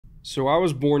So I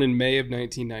was born in May of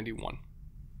 1991.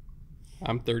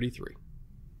 I'm 33.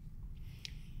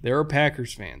 There are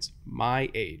Packers fans my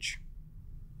age.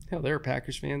 Hell, there are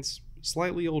Packers fans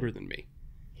slightly older than me.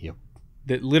 Yep.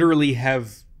 That literally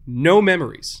have no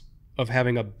memories of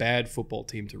having a bad football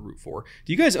team to root for.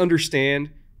 Do you guys understand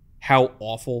how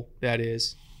awful that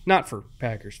is? Not for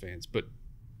Packers fans, but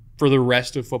for the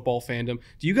rest of football fandom.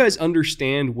 Do you guys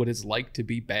understand what it's like to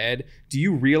be bad? Do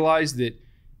you realize that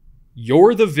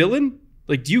you're the villain?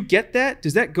 Like, do you get that?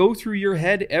 Does that go through your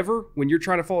head ever when you're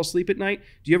trying to fall asleep at night?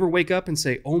 Do you ever wake up and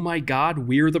say, oh my God,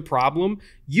 we're the problem?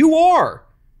 You are.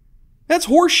 That's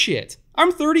horse shit.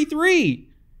 I'm 33.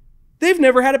 They've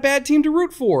never had a bad team to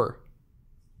root for.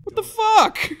 What the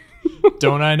fuck?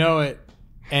 Don't I know it?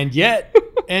 And yet,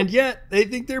 they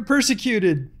think they're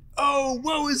persecuted. Oh,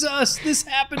 woe is us. This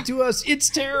happened to us. It's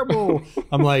terrible.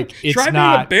 I'm like, it's Try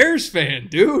not. being a Bears fan,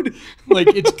 dude. Like,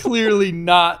 it's clearly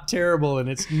not terrible, and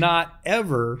it's not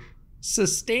ever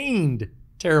sustained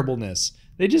terribleness.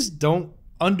 They just don't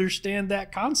understand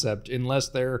that concept unless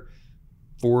they're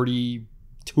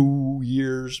 42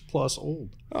 years plus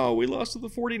old. Oh, we lost to the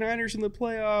 49ers in the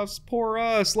playoffs. Poor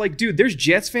us. Like, dude, there's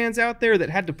Jets fans out there that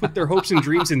had to put their hopes and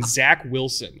dreams in Zach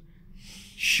Wilson.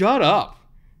 Shut up.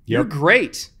 You're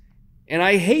great. And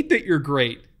I hate that you're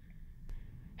great.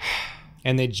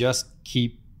 And they just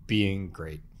keep being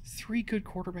great. 3 good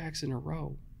quarterbacks in a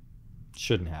row.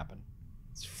 Shouldn't happen.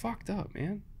 It's fucked up,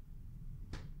 man.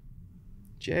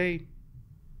 Jay,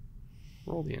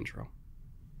 roll the intro.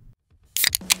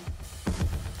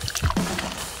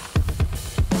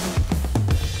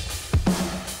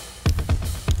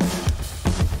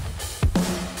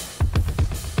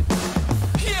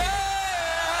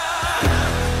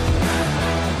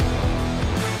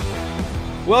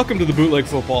 Welcome to the Bootleg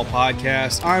Football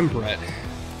Podcast. I'm Brett.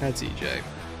 That's EJ.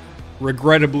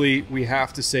 Regrettably, we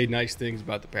have to say nice things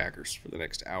about the Packers for the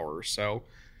next hour or so.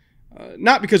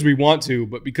 Not because we want to,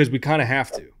 but because we kind of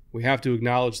have to. We have to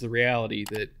acknowledge the reality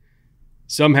that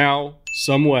somehow,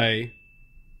 some way,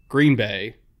 Green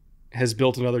Bay has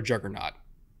built another juggernaut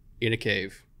in a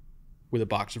cave with a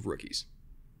box of rookies.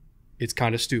 It's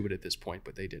kind of stupid at this point,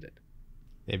 but they did it.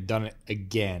 They've done it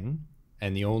again.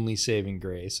 And the only saving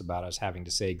grace about us having to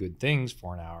say good things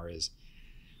for an hour is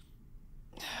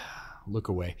look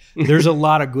away. There's a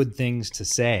lot of good things to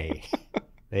say.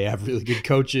 They have really good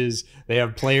coaches. They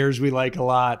have players we like a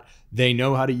lot. They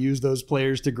know how to use those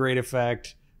players to great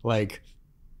effect. Like,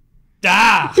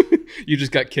 You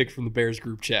just got kicked from the Bears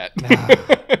group chat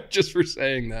just for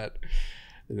saying that.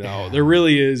 No, there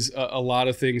really is a lot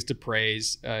of things to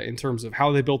praise in terms of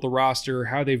how they built the roster,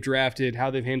 how they've drafted, how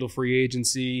they've handled free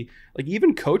agency, like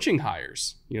even coaching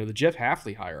hires. You know, the Jeff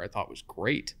Hafley hire I thought was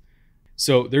great.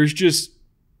 So there's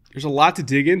a lot to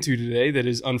dig into today that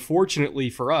is unfortunately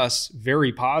for us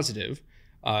very positive.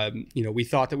 We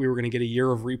thought that we were going to get a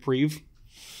year of reprieve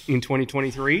in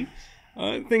 2023.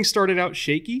 Things started out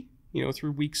shaky,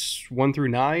 through weeks 1 through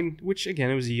 9, which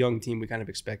again, it was a young team. We kind of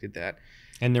expected that.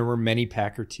 And there were many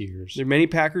Packer tears.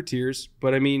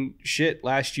 But I mean, shit,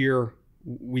 last year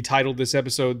we titled this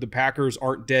episode, The Packers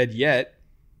Aren't Dead Yet.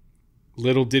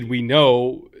 Little did we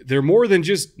know, they're more than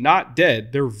just not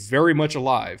dead. They're very much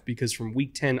alive because from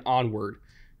week 10 onward,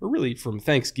 or really from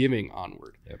Thanksgiving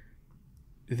onward,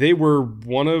 they were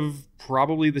one of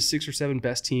probably the 6 or 7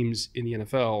 best teams in the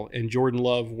NFL. And Jordan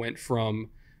Love went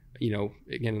from,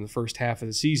 again, in the first half of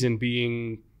the season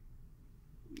being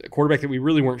a quarterback that we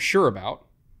really weren't sure about,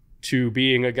 to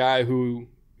being a guy who,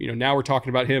 now we're talking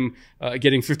about him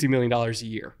getting $50 million a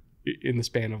year in the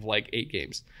span of like 8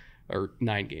 games or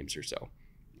 9 games or so.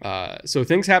 So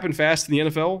things happen fast in the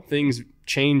NFL. Things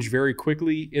change very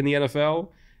quickly in the NFL.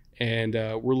 And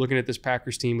we're looking at this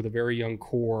Packers team with a very young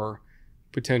core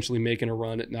potentially making a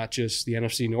run at not just the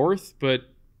NFC North, but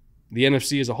the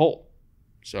NFC as a whole.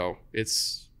 So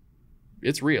it's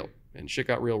real. And shit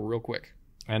got real quick.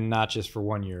 And not just for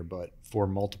 1 year, but for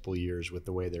multiple years with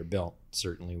the way they're built.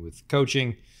 Certainly with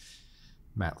coaching.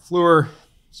 Matt LaFleur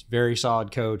is a very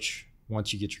solid coach.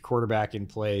 Once you get your quarterback in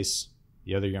place,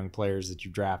 the other young players that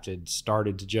you drafted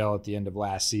started to gel at the end of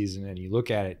last season, and you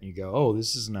look at it and you go, oh,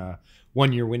 this isn't a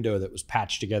 1 year window that was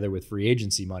patched together with free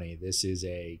agency money. This is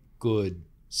a good,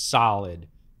 solid,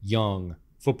 young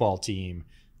football team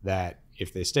that,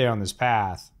 if they stay on this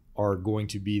path, are going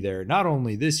to be there not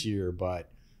only this year, but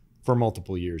for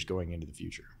multiple years going into the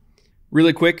future.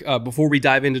 Really quick, before we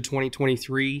dive into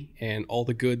 2023 and all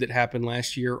the good that happened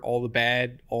last year, all the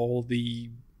bad, all the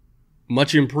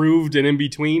much improved and in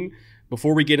between,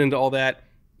 before we get into all that,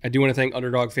 I do want to thank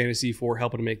Underdog Fantasy for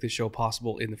helping to make this show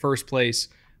possible in the first place.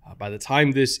 By the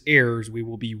time this airs, we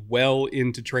will be well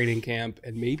into training camp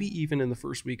and maybe even in the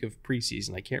first week of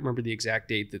preseason. I can't remember the exact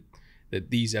date that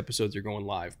these episodes are going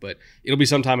live, but it'll be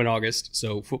sometime in August.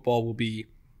 So football will be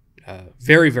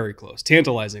very, very close,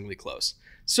 tantalizingly close.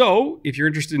 So if you're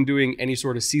interested in doing any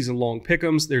sort of season-long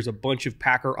pick'ems, there's a bunch of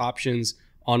Packer options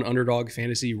on Underdog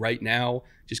Fantasy right now.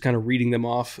 Just kind of reading them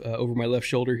off over my left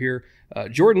shoulder here.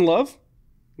 Jordan Love,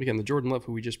 again, the Jordan Love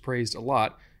who we just praised a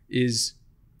lot, is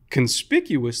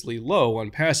conspicuously low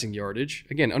on passing yardage.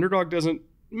 Again, Underdog doesn't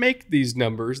make these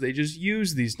numbers. They just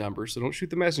use these numbers, so don't shoot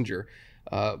the messenger.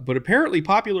 But apparently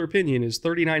popular opinion is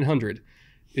 3,900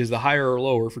 is the higher or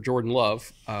lower for Jordan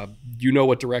Love. You know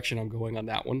what direction I'm going on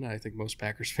that one. I think most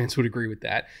Packers fans would agree with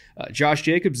that. Josh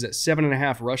Jacobs at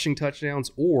 7.5 rushing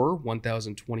touchdowns or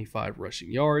 1,025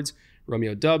 rushing yards.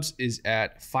 Romeo Doubs is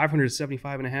at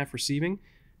 575.5 receiving.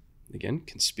 Again,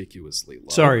 conspicuously low.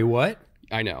 Sorry, what?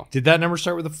 I know. Did that number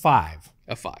start with a 5?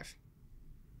 A 5.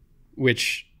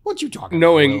 Which, what you talking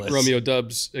knowing about, Willis? Romeo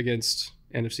Doubs against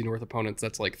NFC North opponents,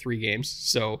 that's like 3 games.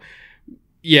 So,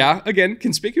 yeah, again,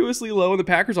 conspicuously low in the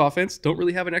Packers offense. Don't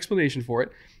really have an explanation for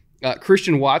it.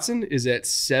 Christian Watson is at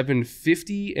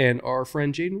 750, and our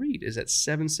friend Jaden Reed is at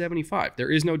 775.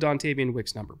 There is no Dontavian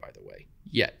Wicks number, by the way,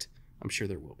 yet. I'm sure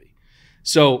there will be.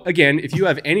 So, again, if you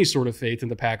have any sort of faith in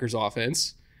the Packers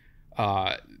offense,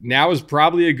 now is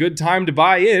probably a good time to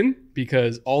buy in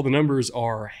because all the numbers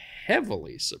are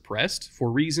heavily suppressed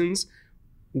for reasons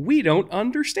we don't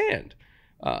understand.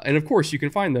 And of course, you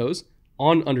can find those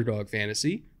on Underdog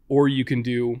Fantasy, or you can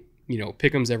do,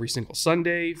 pick'ems every single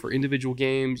Sunday for individual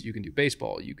games. You can do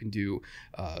baseball. You can do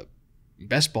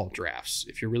best ball drafts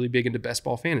if you're really big into best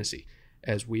ball fantasy,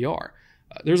 as we are.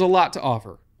 There's a lot to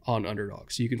offer on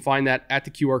Underdog. So you can find that at the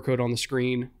QR code on the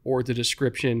screen or the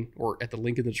description or at the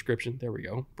link in the description. There we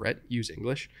go. Brett, use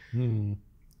English.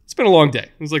 It's been a long day.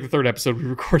 It was like the 3rd episode we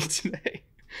recorded today.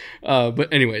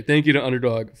 But anyway, thank you to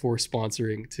Underdog for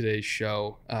sponsoring today's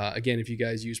show. Again, if you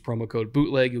guys use promo code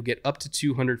BOOTLEG, you'll get up to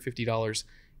 $250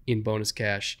 in bonus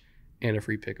cash and a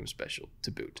free pick'em special to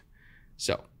boot.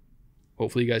 So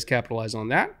hopefully you guys capitalize on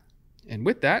that. And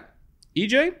with that,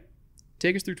 EJ,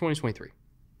 take us through 2023.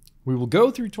 We will go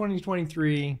through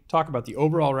 2023, talk about the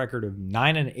overall record of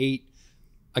 9-8.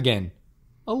 Again,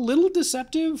 a little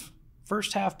deceptive.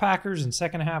 First half Packers and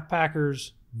second half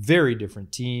Packers, very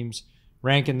different teams.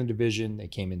 Rank in the division, they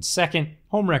came in second.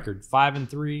 Home record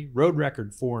 5-3, road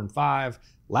record 4-5.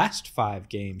 Last 5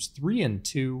 games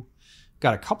 3-2.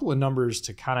 Got a couple of numbers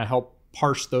to kind of help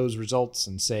parse those results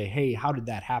and say, hey, how did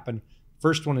that happen?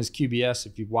 First one is QBS.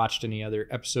 If you've watched any other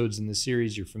episodes in this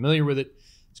series, you're familiar with it.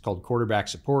 It's called quarterback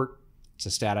support. It's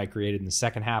a stat I created in the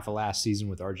second half of last season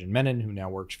with Arjun Menon, who now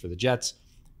works for the Jets.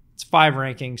 It's 5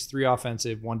 rankings, 3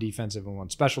 offensive, 1 defensive, and 1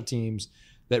 special teams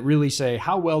that really say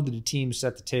how well did a team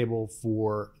set the table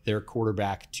for their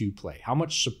quarterback to play? How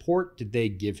much support did they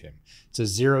give him? It's a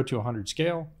 0 to 100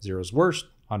 scale. 0's worst,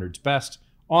 100's best.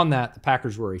 On that, the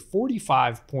Packers were a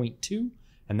 45.2,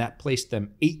 and that placed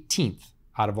them 18th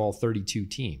out of all 32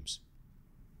 teams.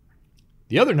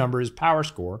 The other number is Power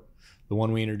Score, the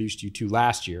one we introduced you to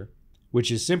last year, which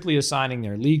is simply assigning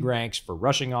their league ranks for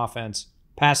rushing offense,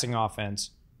 passing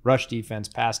offense, rush defense,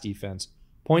 pass defense,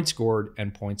 points scored,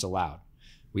 and points allowed.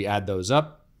 We add those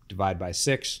up, divide by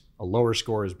 6. A lower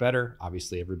score is better.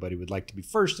 Obviously, everybody would like to be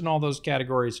first in all those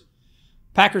categories.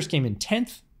 Packers came in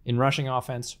 10th in rushing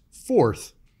offense,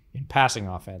 4th in passing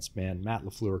offense. Man, Matt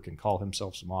LaFleur can call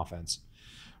himself some offense.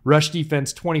 Rush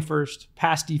defense, 21st.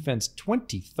 Pass defense,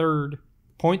 23rd.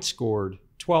 Points scored,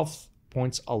 12th.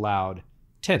 Points allowed,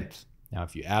 10th. Now,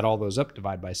 if you add all those up,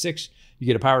 divide by 6, you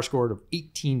get a power score of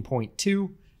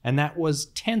 18.2, and that was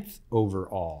 10th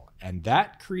overall. And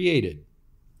that created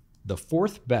the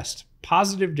 4th best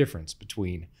positive difference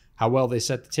between how well they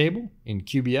set the table in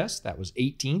QBS, that was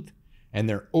 18th, and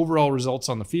their overall results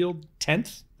on the field,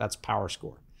 10th, that's power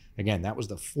score. Again, that was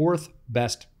the 4th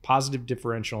best positive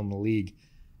differential in the league.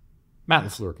 Matt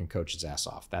LaFleur can coach his ass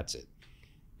off. That's it.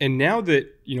 And now that,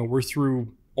 we're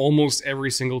through almost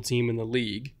every single team in the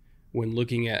league, when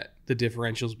looking at the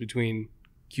differentials between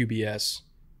QBS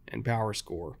and power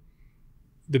score,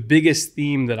 the biggest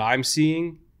theme that I'm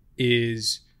seeing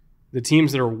is the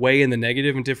teams that are way in the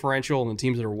negative in differential and the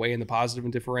teams that are way in the positive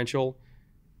in differential.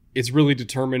 It's really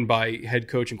determined by head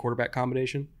coach and quarterback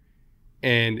combination.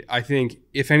 And I think,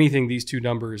 if anything, these two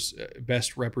numbers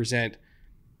best represent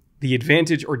the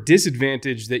advantage or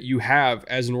disadvantage that you have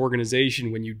as an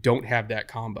organization when you don't have that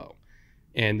combo.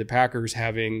 And the Packers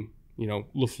having,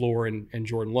 LaFleur and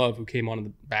Jordan Love, who came on in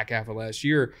the back half of last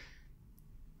year,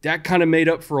 that kind of made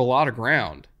up for a lot of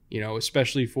ground,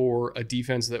 especially for a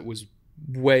defense that was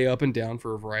way up and down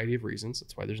for a variety of reasons.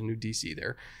 That's why there's a new DC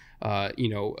there.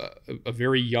 A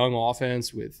very young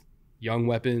offense with young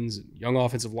weapons, young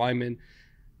offensive linemen.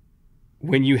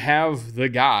 When you have the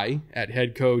guy at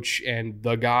head coach and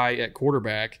the guy at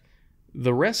quarterback,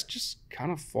 the rest just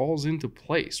kind of falls into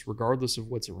place regardless of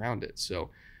what's around it.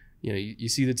 So, you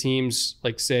see the teams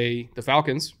like, say, the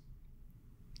Falcons,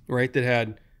 right, that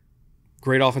had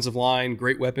great offensive line,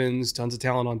 great weapons, tons of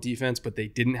talent on defense, but they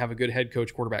didn't have a good head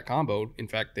coach quarterback combo. In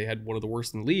fact, they had one of the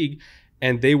worst in the league,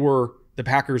 and they were the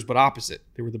Packers, but opposite.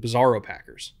 They were the bizarro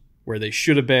Packers, where they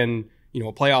should have been, a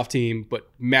playoff team, but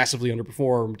massively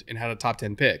underperformed and had a top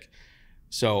 10 pick.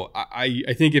 So I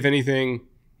think, if anything,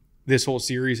 this whole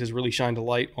series has really shined a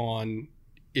light on,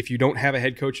 if you don't have a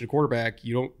head coach and a quarterback,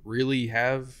 you don't really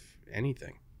have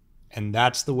anything. And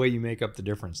that's the way you make up the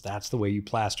difference. That's the way you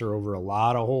plaster over a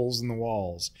lot of holes in the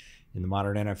walls in the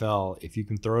modern NFL. If you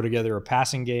can throw together a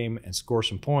passing game and score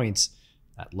some points,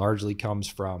 that largely comes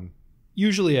from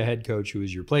usually a head coach who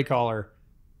is your play caller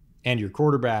and your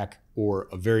quarterback, or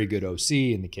a very good OC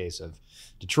in the case of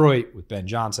Detroit with Ben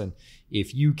Johnson.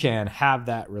 If you can have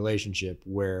that relationship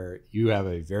where you have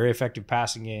a very effective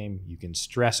passing game, you can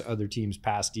stress other teams'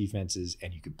 pass defenses,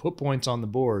 and you can put points on the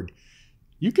board,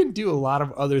 you can do a lot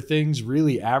of other things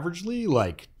really averagely,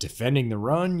 like defending the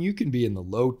run. You can be in the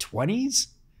low 20s,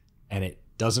 and it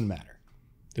doesn't matter.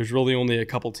 There's really only a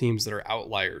couple teams that are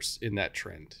outliers in that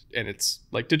trend. And it's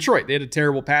like Detroit. They had a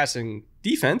terrible passing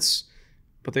defense,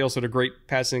 but they also had a great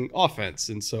passing offense.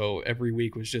 And so every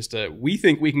week was just we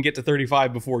think we can get to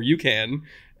 35 before you can.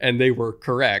 And they were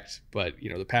correct. But,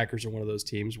 the Packers are one of those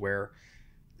teams where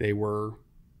they were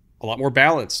a lot more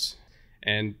balanced.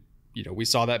 And, we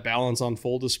saw that balance on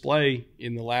full display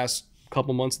in the last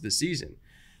couple months of the season.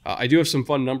 I do have some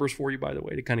fun numbers for you, by the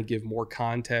way, to kind of give more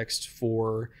context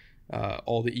for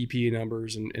all the EPA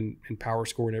numbers and power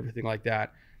score and everything like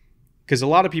that. Because a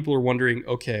lot of people are wondering,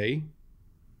 okay,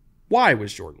 why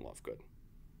was Jordan Love good?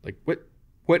 Like,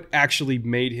 what actually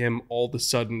made him all of a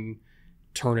sudden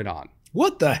turn it on?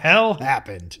 What the hell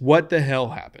happened? What the hell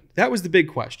happened? That was the big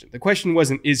question. The question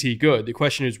wasn't, is he good? The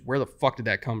question is, where the fuck did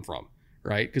that come from,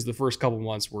 right? Because the first couple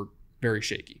months were very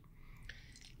shaky.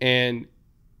 And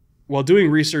while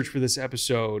doing research for this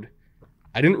episode,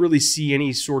 I didn't really see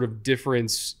any sort of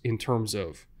difference in terms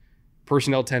of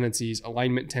personnel tendencies,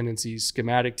 alignment tendencies,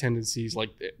 schematic tendencies. Like,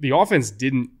 the offense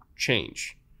didn't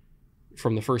change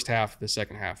from the first half to the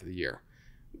second half of the year.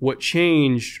 What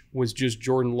changed was just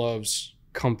Jordan Love's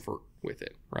comfort with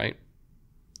it, right?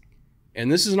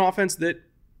 And this is an offense that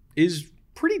is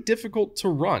pretty difficult to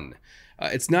run.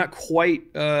 It's not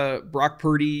quite Brock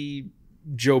Purdy,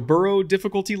 Joe Burrow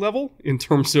difficulty level in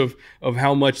terms of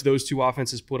how much those two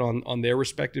offenses put on their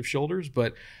respective shoulders,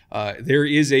 but there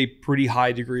is a pretty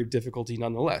high degree of difficulty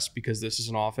nonetheless, because this is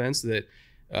an offense that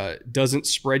doesn't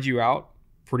spread you out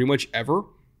pretty much ever.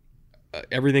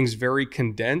 Everything's very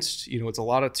condensed. It's a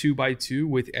lot of 2x2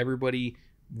 with everybody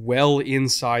well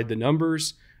inside the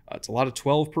numbers. It's a lot of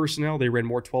 12 personnel. They ran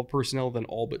more 12 personnel than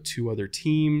all but two other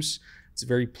teams. It's a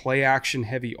very play action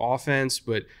heavy offense,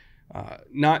 but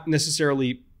not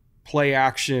necessarily play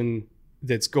action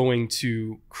that's going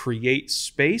to create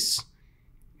space.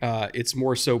 It's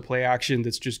more so play action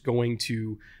that's just going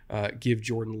to give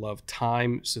Jordan Love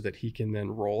time so that he can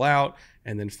then roll out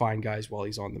and then find guys while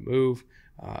he's on the move.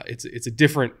 It's a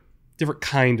different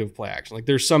kind of play action. Like,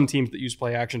 there's some teams that use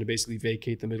play action to basically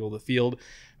vacate the middle of the field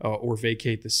or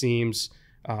vacate the seams.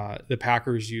 The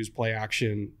Packers use play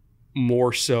action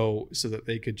more so that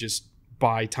they could just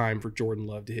buy time for Jordan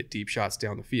Love to hit deep shots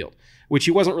down the field, which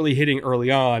he wasn't really hitting early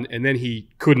on, and then he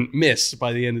couldn't miss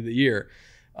by the end of the year.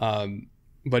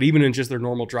 But even in just their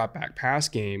normal drop back pass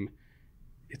game,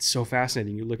 it's so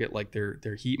fascinating. You look at like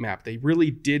their heat map. They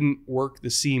really didn't work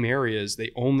the seam areas.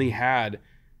 They only had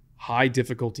high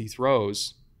difficulty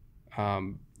throws,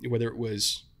 whether it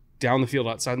was down the field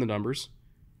outside the numbers,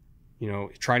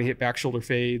 trying to hit back shoulder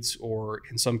fades, or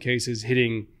in some cases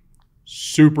hitting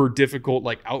super difficult,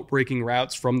 like outbreaking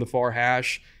routes from the far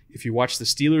hash. If you watch the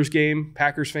Steelers game,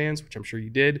 Packers fans, which I'm sure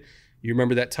you did, you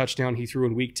remember that touchdown he threw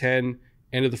in week 10,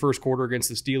 end of the first quarter against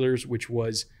the Steelers, which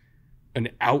was an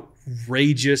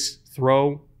outrageous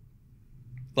throw.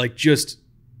 Like, just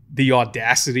the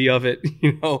audacity of it,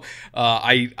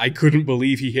 I couldn't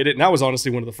believe he hit it. And that was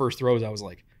honestly one of the first throws I was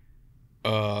like,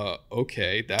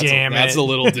 okay, that's a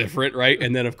little different, right?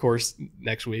 And then, of course,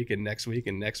 next week and next week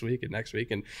and next week and next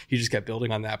week, and he just kept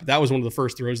building on that. But that was one of the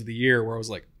first throws of the year where I was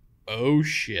like, oh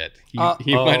shit, he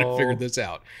might have figured this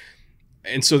out.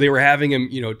 And so they were having him,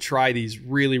 try these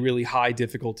really, really high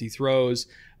difficulty throws,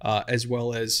 as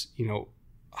well as,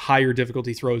 higher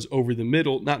difficulty throws over the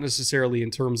middle, not necessarily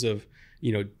in terms of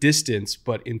distance,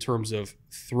 but in terms of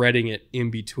threading it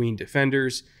in between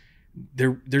defenders,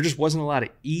 there just wasn't a lot of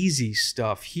easy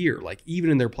stuff here. Like even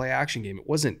in their play action game, it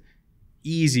wasn't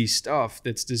easy stuff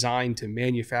that's designed to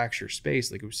manufacture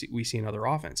space like we see in other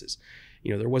offenses.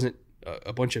 There wasn't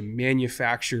a bunch of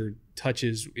manufactured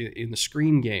touches in the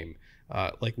screen game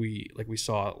like we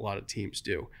saw a lot of teams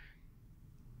do.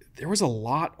 There was a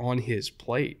lot on his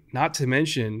plate, not to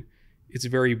mention it's a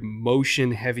very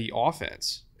motion heavy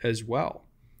offense as well.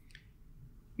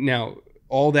 Now,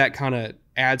 all that kind of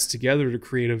adds together to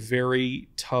create a very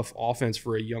tough offense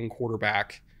for a young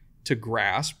quarterback to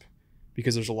grasp,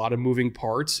 because there's a lot of moving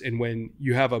parts. And when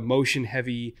you have a motion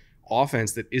heavy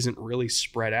offense that isn't really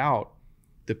spread out,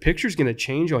 the picture's going to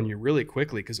change on you really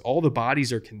quickly because all the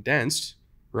bodies are condensed,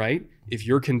 right? If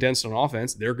you're condensed on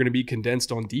offense, they're going to be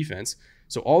condensed on defense.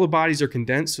 So all the bodies are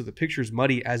condensed, so the picture's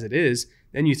muddy as it is.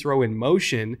 Then you throw in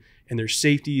motion, and there's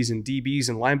safeties and DBs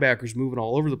and linebackers moving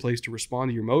all over the place to respond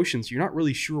to your motion. So you're not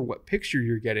really sure what picture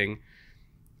you're getting.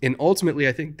 And ultimately,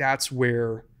 I think that's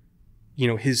where,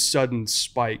 his sudden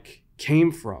spike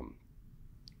came from.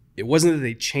 It wasn't that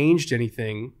they changed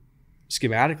anything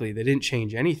schematically. They didn't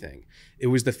change anything. It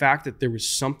was the fact that there was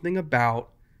something about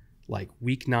like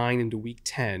week 9 into week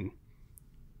 10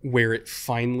 where it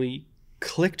finally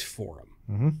clicked for him.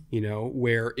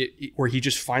 Where he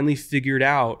just finally figured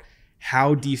out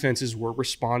how defenses were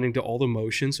responding to all the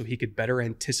motion so he could better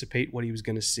anticipate what he was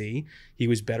going to see. He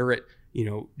was better at,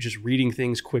 just reading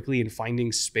things quickly and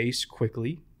finding space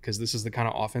quickly, because this is the kind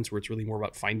of offense where it's really more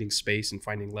about finding space and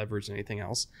finding leverage than anything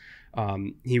else.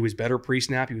 He was better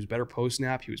pre-snap. He was better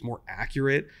post-snap. He was more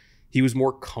accurate. He was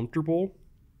more comfortable,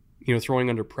 throwing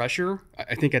under pressure.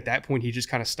 I think at that point he just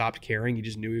kind of stopped caring. He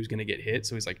just knew he was going to get hit.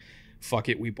 So he's like, fuck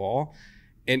it, we ball.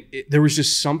 And there was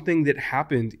just something that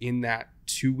happened in that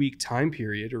 2-week time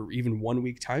period, or even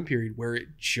 1-week time period, where it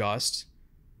just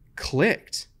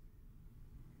clicked.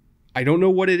 I don't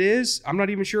know what it is. I'm not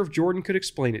even sure if Jordan could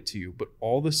explain it to you, but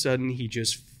all of a sudden he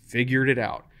just figured it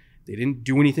out. They didn't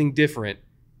do anything different.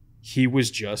 He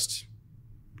was just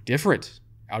different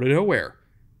out of nowhere.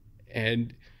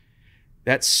 And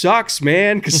that sucks,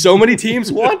 man, because so many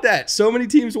teams want that. So many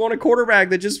teams want a quarterback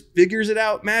that just figures it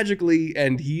out magically,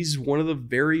 and he's one of the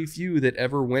very few that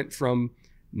ever went from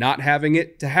not having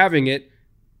it to having it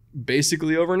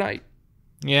basically overnight.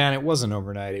 Yeah, and it wasn't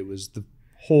overnight. It was the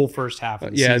whole first half of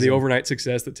the season. Yeah, the overnight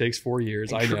success that takes 4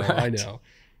 years. I know.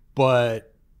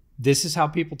 But this is how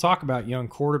people talk about young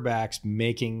quarterbacks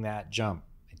making that jump.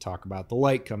 They talk about the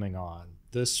light coming on,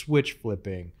 the switch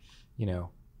flipping,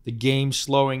 the game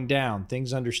slowing down,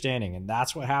 things understanding. And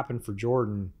that's what happened for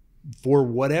Jordan. For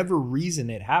whatever reason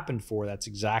it happened for, that's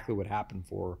exactly what happened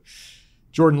for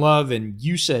Jordan Love. And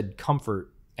you said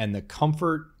comfort, and the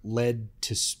comfort led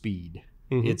to speed.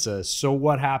 It's so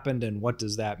what happened and what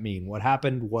does that mean? What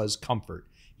happened was comfort.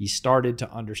 He started to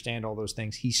understand all those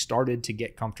things. He started to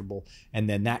get comfortable, and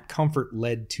then that comfort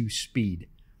led to speed.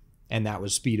 And that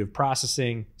was speed of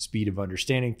processing, speed of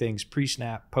understanding things,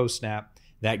 pre-snap, post-snap.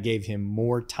 That gave him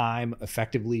more time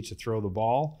effectively to throw the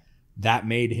ball. That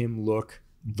made him look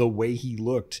the way he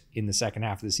looked in the second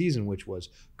half of the season, which was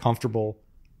comfortable,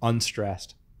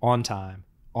 unstressed, on time,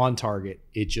 on target.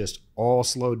 It just all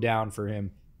slowed down for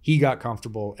him. He got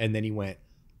comfortable, and then he went,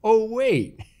 oh,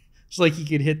 wait. It's like he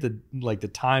could hit the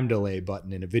time delay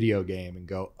button in a video game and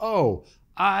go, oh,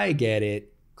 I get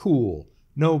it. Cool.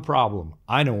 No problem.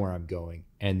 I know where I'm going.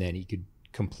 And then he could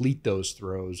complete those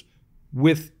throws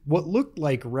with what looked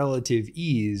like relative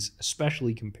ease,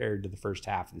 especially compared to the first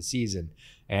half of the season.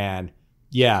 And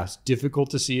yeah, it's difficult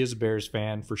to see as a Bears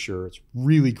fan for sure. It's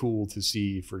really cool to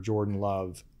see for Jordan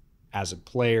Love as a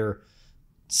player,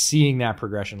 seeing that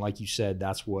progression. Like you said,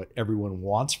 that's what everyone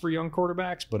wants for young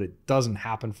quarterbacks, but it doesn't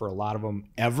happen for a lot of them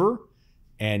ever.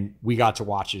 And we got to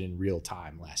watch it in real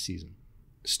time last season.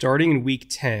 Starting in week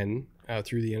 10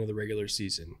 through the end of the regular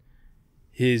season,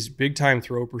 his big-time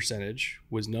throw percentage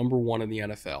was number 1 in the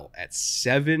NFL at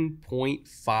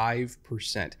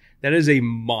 7.5%. That is a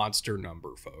monster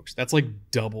number, folks. That's like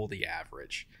double the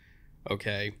average,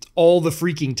 okay? All the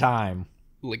freaking time.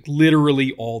 Like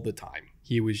literally all the time.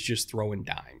 He was just throwing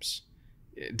dimes.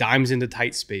 Dimes into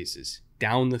tight spaces,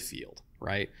 down the field,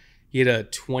 right? He had a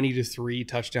 20-3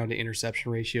 touchdown to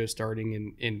interception ratio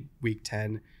starting in week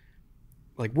 10.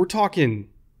 Like, we're talking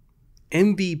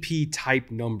MVP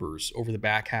type numbers over the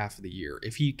back half of the year.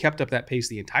 If he kept up that pace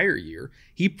the entire year,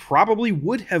 he probably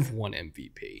would have won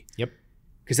MVP. Yep.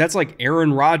 Because that's like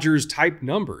Aaron Rodgers type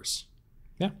numbers.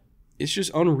 Yeah. It's just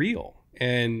unreal.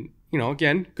 And,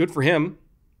 again, good for him.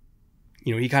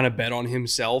 He kind of bet on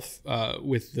himself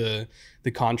with the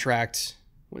contract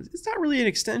it's not really an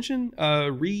extension,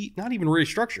 not even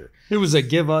restructure. It was a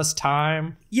give us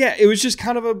time. Yeah, it was just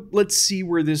kind of a let's see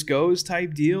where this goes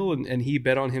type deal, and he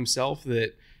bet on himself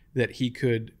that he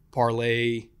could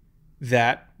parlay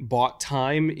that bought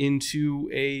time into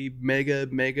a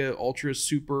mega ultra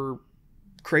super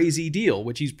crazy deal,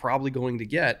 which he's probably going to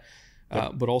get.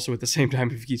 But also at the same time,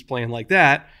 if he keeps playing like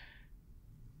that,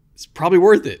 it's probably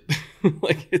worth it.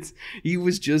 He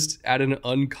was just at an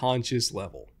unconscious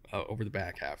level over the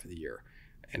back half of the year,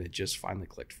 and it just finally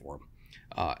clicked for him.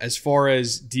 As far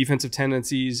as defensive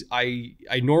tendencies, I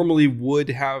normally would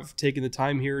have taken the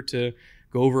time here to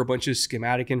go over a bunch of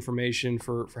schematic information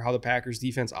for how the Packers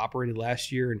defense operated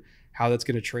last year and how that's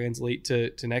going to translate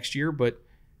to next year. But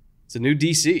it's a new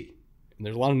DC, and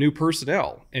there's a lot of new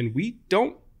personnel, and we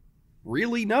don't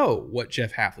really know what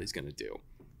Jeff Hafley's going to do.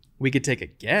 We could take a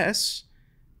guess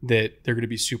that they're going to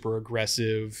be super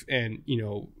aggressive and,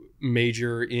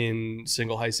 major in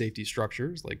single high safety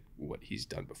structures like what he's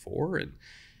done before, and,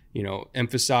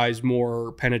 emphasize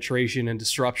more penetration and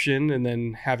disruption, and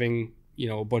then having,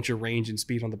 a bunch of range and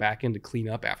speed on the back end to clean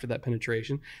up after that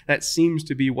penetration. That seems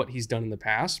to be what he's done in the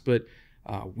past, but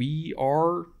we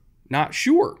are not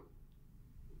sure,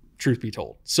 truth be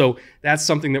told. So that's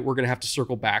something that we're going to have to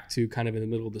circle back to kind of in the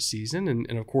middle of the season.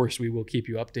 And of course, we will keep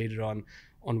you updated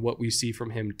on what we see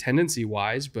from him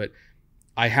tendency-wise. But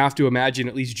I have to imagine,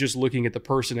 at least just looking at the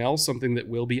personnel, something that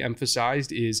will be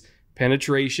emphasized is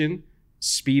penetration,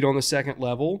 speed on the second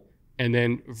level, and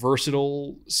then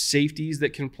versatile safeties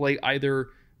that can play either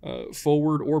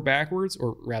forward or backwards,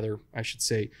 or rather, I should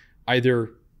say,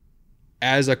 either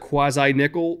as a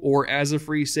quasi-nickel or as a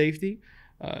free safety,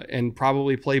 and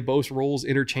probably play both roles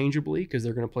interchangeably because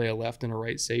they're going to play a left and a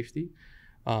right safety.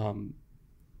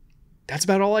 That's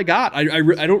about all I got. I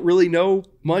don't really know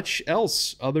much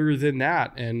else other than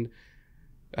that, and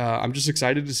I'm just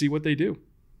excited to see what they do.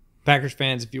 Packers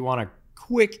fans, if you want a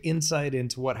quick insight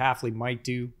into what Hafley might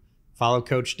do, follow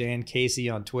Coach Dan Casey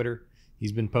on Twitter.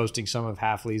 He's been posting some of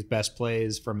Hafley's best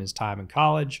plays from his time in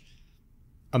college,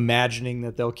 imagining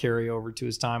that they'll carry over to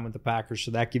his time with the Packers. So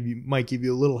that might give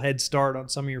you a little head start on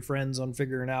some of your friends on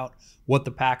figuring out what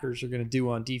the Packers are going to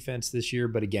do on defense this year.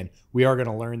 But again, we are going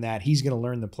to learn that. He's going to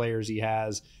learn the players he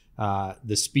has.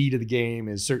 The speed of the game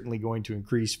is certainly going to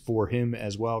increase for him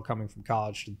as well, coming from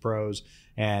college to the pros.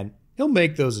 And he'll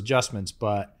make those adjustments.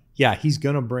 But yeah, he's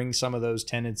going to bring some of those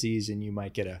tendencies, and you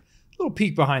might get a little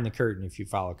peek behind the curtain if you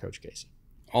follow Coach Casey.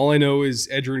 All I know is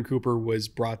Edgerrin Cooper was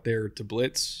brought there to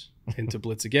blitz, and to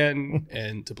blitz again,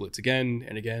 and to blitz again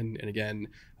and again and again,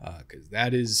 because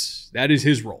that is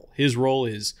his role. His role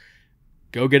is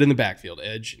go get in the backfield,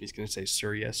 Edge, and he's going to say,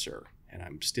 "Sir, yes, sir." And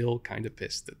I'm still kind of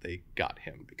pissed that they got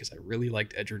him because I really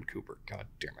liked Edgerrin Cooper. God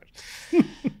damn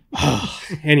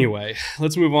it. Anyway,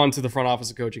 let's move on to the front office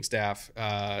and coaching staff.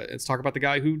 Let's talk about the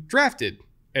guy who drafted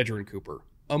Edgerrin Cooper.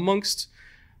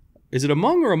 Is it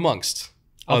among or amongst?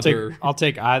 I'll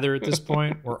take either at this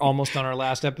point. We're almost on our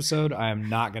last episode. I am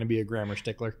not going to be a grammar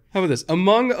stickler. How about this?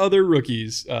 Among other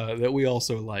rookies that we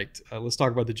also liked, let's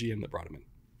talk about the GM that brought him in.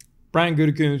 Brian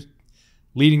Gutekunst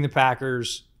leading the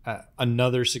Packers.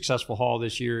 Another successful haul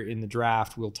this year in the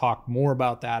draft. We'll talk more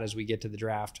about that as we get to the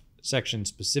draft section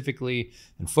specifically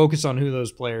and focus on who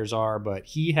those players are. But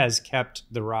he has kept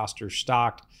the roster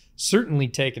stocked, certainly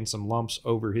taken some lumps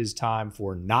over his time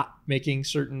for not making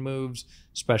certain moves,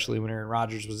 especially when Aaron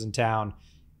Rodgers was in town.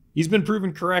 He's been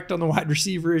proven correct on the wide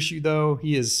receiver issue, though.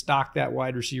 He has stocked that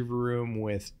wide receiver room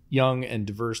with young and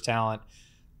diverse talent.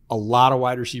 A lot of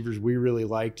wide receivers we really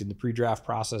liked in the pre-draft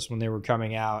process when they were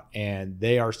coming out, and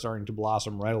they are starting to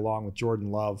blossom right along with Jordan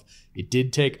Love. It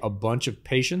did take a bunch of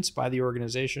patience by the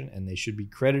organization, and they should be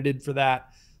credited for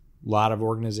that. A lot of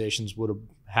organizations would have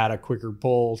had a quicker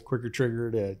pull, quicker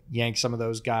trigger to yank some of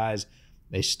those guys.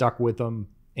 They stuck with them,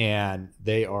 and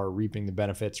they are reaping the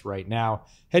benefits right now.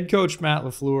 Head coach Matt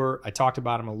LaFleur, I talked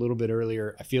about him a little bit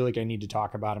earlier. I feel like I need to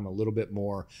talk about him a little bit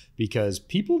more because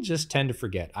people just tend to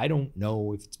forget. I don't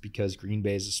know if it's because Green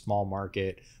Bay is a small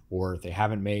market or if they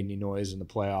haven't made any noise in the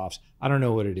playoffs. I don't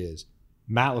know what it is.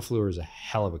 Matt LaFleur is a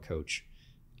hell of a coach.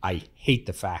 I hate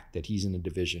the fact that he's in the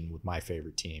division with my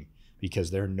favorite team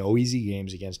because there are no easy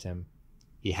games against him.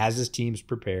 He has his teams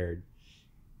prepared.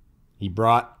 He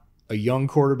brought a young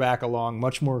quarterback along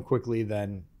much more quickly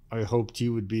than I hoped he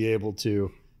would be able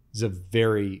to. He's a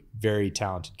very, very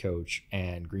talented coach,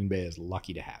 and Green Bay is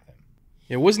lucky to have him.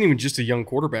 It wasn't even just a young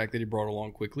quarterback that he brought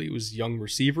along quickly. It was young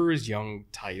receivers, young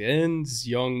tight ends,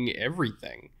 young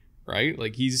everything, right?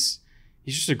 Like he's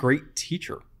just a great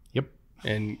teacher. Yep.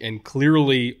 And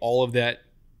clearly all of that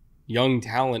young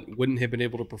talent wouldn't have been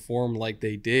able to perform like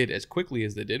they did as quickly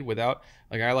as they did without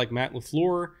a guy like Matt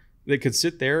LaFleur that could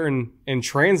sit there and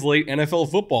translate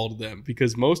NFL football to them,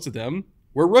 because most of them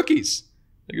were rookies.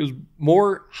 Like, there was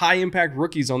more high-impact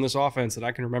rookies on this offense than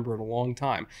I can remember in a long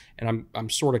time. And I'm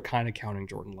sort of kind of counting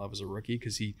Jordan Love as a rookie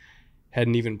because he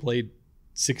hadn't even played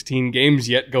 16 games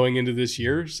yet going into this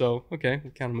year. So, okay,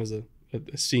 we'll count him as a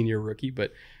senior rookie.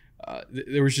 But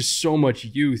there was just so much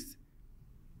youth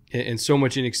and so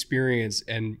much inexperience.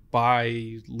 And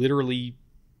by literally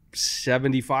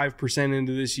 75%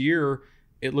 into this year,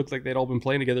 it looked like they'd all been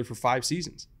playing together for 5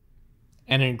 seasons.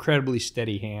 And an incredibly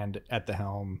steady hand at the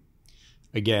helm.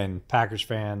 Again, Packers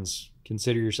fans,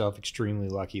 consider yourself extremely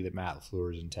lucky that Matt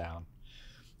LaFleur is in town.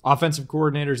 Offensive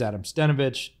coordinators, Adam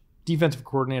Stenovich. Defensive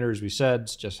coordinator, as we said,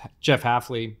 just Jeff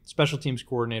Hafley. Special teams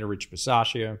coordinator, Rich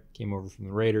Bisaccia, came over from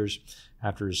the Raiders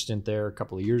after his stint there a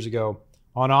couple of years ago.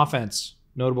 On offense,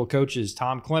 notable coaches,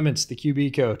 Tom Clements, the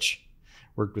QB coach,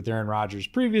 worked with Aaron Rodgers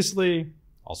previously.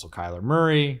 Also Kyler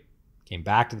Murray, came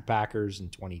back to the Packers in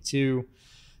 22.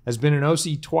 Has been an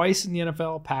OC twice in the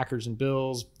NFL, Packers and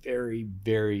Bills. Very,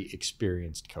 very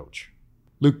experienced coach.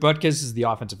 Luke Butkus is the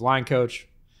offensive line coach.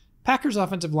 Packers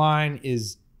offensive line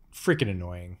is freaking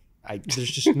annoying. There's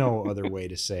just no other way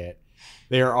to say it.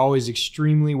 They are always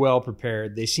extremely well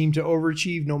prepared. They seem to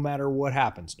overachieve no matter what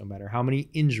happens, no matter how many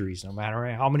injuries, no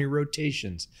matter how many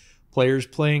rotations, players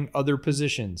playing other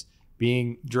positions,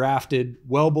 being drafted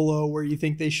well below where you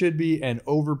think they should be, and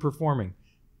overperforming.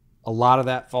 A lot of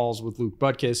that falls with Luke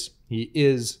Butkus. He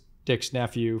is Dick's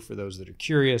nephew, for those that are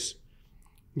curious.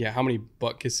 Yeah, how many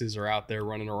Butkuses are out there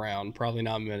running around? Probably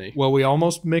not many. Well, we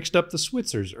almost mixed up the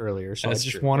Switzers earlier, so That's I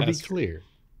just true. want to be clear.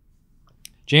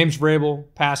 James Vrabel,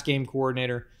 pass game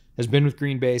coordinator, has been with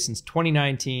Green Bay since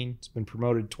 2019. He's been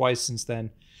promoted twice since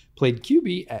then. Played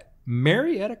QB at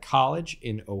Marietta College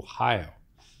in Ohio.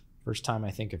 First time I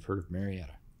think I've heard of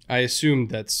Marietta. I assume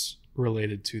that's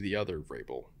related to the other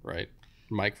Vrabel, right?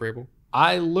 Mike Vrabel?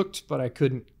 I looked, but I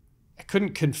couldn't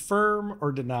confirm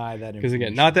or deny that Because information.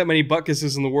 again, not that many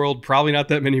Butkuses in the world, probably not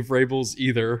that many Vrabels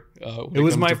either. It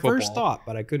was my first thought,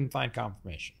 but I couldn't find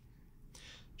confirmation.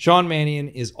 Sean Mannion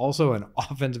is also an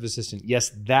offensive assistant.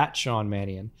 Yes, that Sean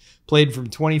Mannion. Played from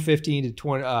 2015 to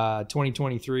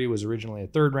 2023, was originally a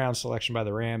third-round selection by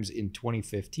the Rams in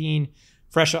 2015.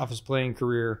 Fresh off his playing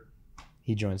career,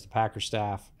 he joins the Packers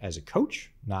staff as a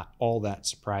coach. Not all that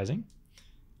surprising.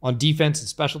 On defense and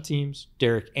special teams,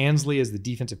 Derek Ansley is the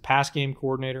defensive pass game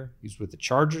coordinator. He was with the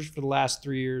Chargers for the last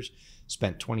 3 years,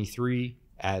 spent 23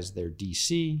 as their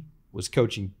DC, was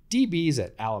coaching DBs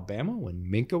at Alabama when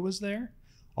Minka was there,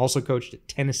 also coached at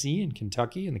Tennessee and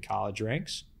Kentucky in the college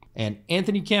ranks. And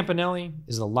Anthony Campanelli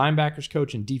is the linebackers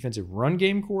coach and defensive run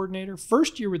game coordinator.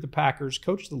 First year with the Packers,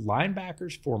 coached the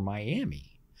linebackers for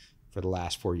Miami for the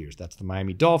last 4 years. That's the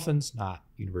Miami Dolphins, not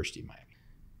University of Miami.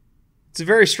 It's a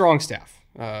very strong staff.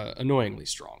 Annoyingly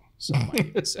strong, some might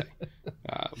even say.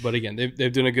 But again,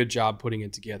 they've done a good job putting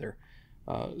it together.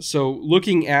 So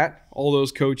looking at all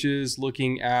those coaches,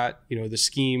 looking at the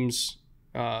schemes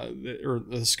or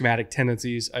the schematic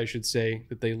tendencies, I should say,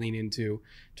 that they lean into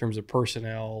in terms of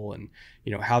personnel and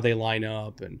how they line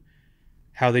up and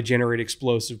how they generate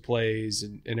explosive plays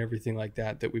and everything like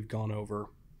that we've gone over.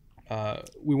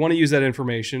 We want to use that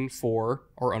information for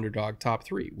our Underdog Top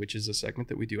 3, which is a segment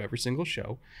that we do every single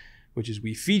show, which is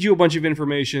we feed you a bunch of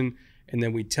information and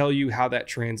then we tell you how that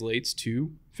translates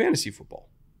to fantasy football,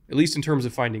 at least in terms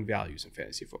of finding values in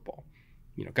fantasy football.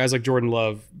 Guys like Jordan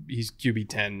Love, he's QB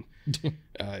 10.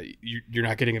 You're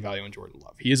not getting a value on Jordan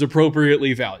Love. He is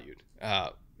appropriately valued.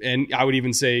 And I would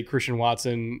even say Christian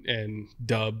Watson and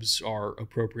Dubs are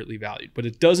appropriately valued. But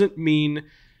it doesn't mean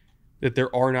that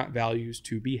there are not values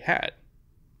to be had.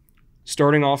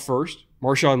 Starting off first,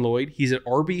 Marshawn Lloyd, he's at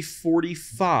RB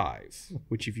 45,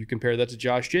 which if you compare that to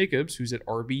Josh Jacobs, who's at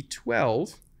RB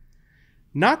 12,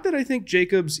 not that I think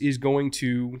Jacobs is going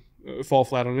to fall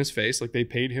flat on his face. Like, they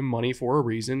paid him money for a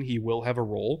reason. He will have a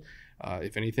role.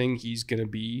 If anything, he's going to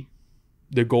be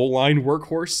the goal line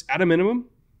workhorse at a minimum,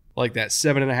 like that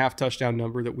 7.5 touchdown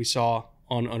number that we saw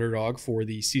on Underdog for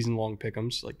the season-long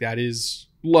pick'ems. Like, that is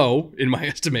low in my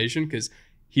estimation because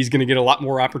he's going to get a lot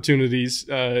more opportunities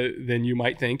than you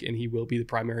might think, and he will be the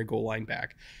primary goal line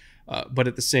back. But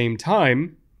at the same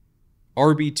time,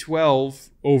 RB12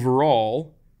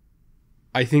 overall,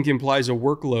 I think implies a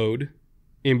workload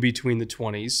in between the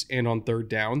 20s and on third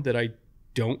down that I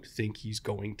don't think he's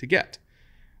going to get.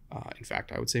 In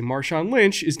fact, I would say Marshawn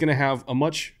Lynch is going to have a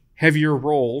much heavier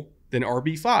role than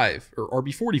RB5 or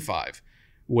RB45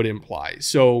 would imply.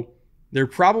 So they're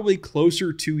probably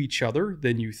closer to each other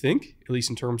than you think, at least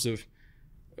in terms of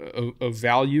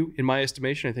value, in my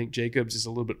estimation. I think Jacobs is a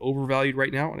little bit overvalued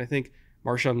right now, and I think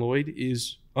Marshawn Lloyd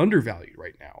is undervalued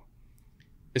right now.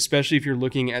 especially if you're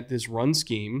looking at this run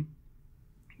scheme.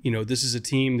 This is a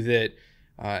team that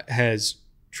has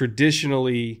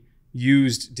traditionally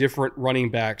used different running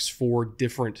backs for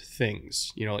different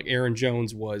things. Like Aaron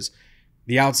Jones was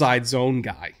the outside zone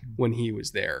guy when he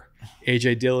was there.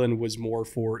 A.J. Dillon was more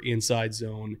for inside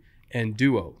zone and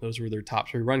duo. Those were their top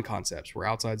 3 run concepts, were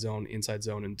outside zone, inside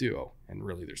zone, and duo. And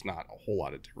really, there's not a whole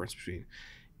lot of difference between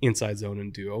inside zone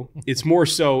and duo. It's more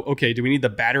so, okay, do we need the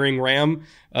battering ram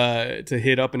to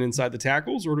hit up and inside the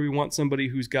tackles, or do we want somebody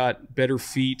who's got better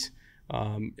feet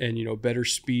and better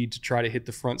speed to try to hit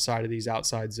the front side of these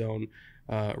outside zone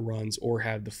runs, or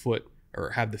have the foot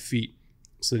or have the feet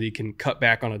so that he can cut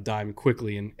back on a dime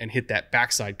quickly and hit that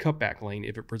backside cutback lane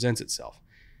if it presents itself.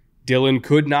 Dillon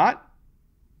could not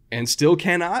and still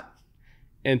cannot.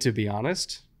 And to be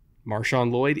honest,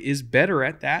 Marshawn Lloyd is better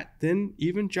at that than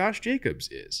even Josh Jacobs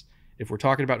is. If we're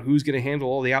talking about who's going to handle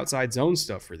all the outside zone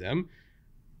stuff for them,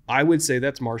 I would say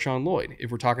that's Marshawn Lloyd.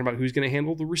 If we're talking about who's going to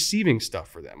handle the receiving stuff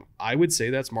for them, I would say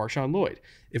that's Marshawn Lloyd.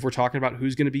 If we're talking about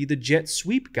who's going to be the jet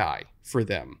sweep guy for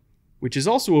them, which is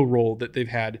also a role that they've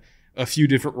had a few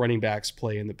different running backs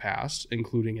play in the past,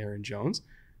 including Aaron Jones,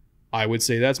 I would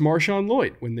say that's Marshawn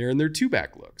Lloyd when they're in their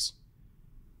 2-back looks.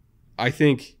 I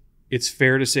think it's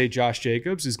fair to say Josh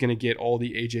Jacobs is going to get all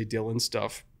the A.J. Dillon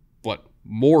stuff, but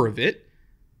more of it.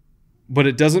 But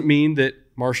it doesn't mean that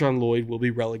Marshawn Lloyd will be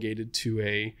relegated to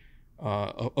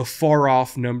a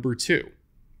far-off number 2.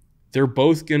 They're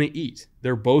both going to eat.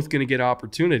 They're both going to get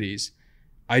opportunities.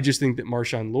 I just think that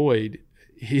Marshawn Lloyd,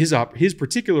 his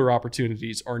particular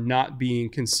opportunities are not being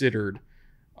considered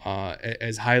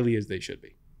as highly as they should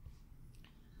be.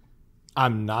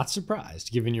 I'm not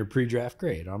surprised, given your pre-draft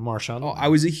grade on Marshawn Lloyd. I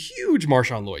was a huge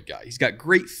Marshawn Lloyd guy. He's got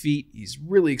great feet. He's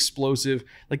really explosive.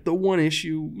 Like the one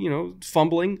issue,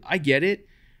 fumbling, I get it.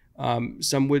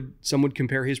 Some would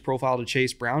compare his profile to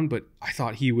Chase Brown, but I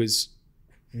thought he was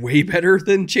way better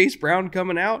than Chase Brown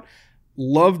coming out.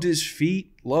 Loved his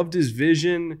feet, loved his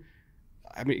vision.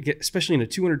 I mean, especially in a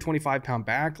 225-pound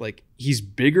back, like he's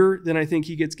bigger than I think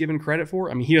he gets given credit for.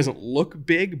 I mean, he doesn't look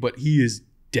big, but he is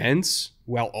dense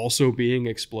while also being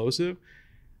explosive.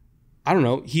 I don't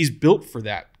know. He's built for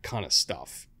that kind of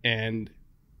stuff. And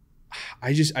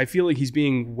I feel like he's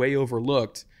being way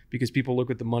overlooked because people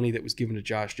look at the money that was given to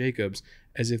Josh Jacobs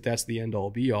as if that's the end all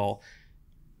be all.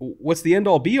 What's the end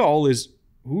all be all is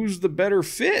who's the better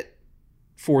fit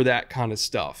for that kind of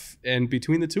stuff. And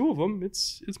between the two of them,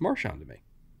 it's Marshawn to me.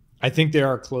 I think they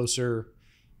are closer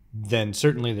than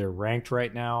certainly they're ranked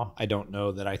right now. I don't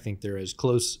know that I think they're as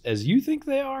close as you think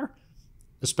they are,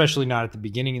 especially not at the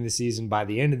beginning of the season. By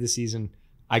the end of the season,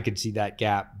 I could see that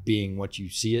gap being what you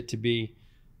see it to be.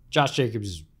 Josh Jacobs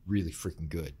is really freaking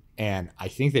good. And I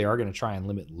think they are going to try and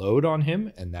limit load on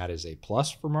him, and that is a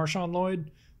plus for Marshawn Lloyd.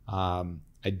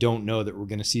 I don't know that we're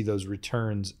going to see those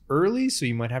returns early, so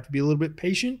you might have to be a little bit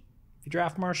patient if you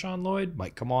draft Marshawn Lloyd.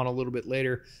 Might come on a little bit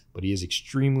later, but he is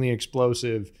extremely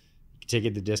explosive. He can take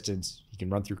it the distance. He can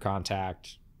run through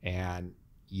contact. And,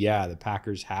 yeah, the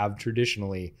Packers have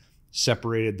traditionally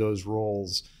separated those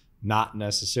roles, not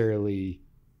necessarily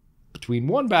between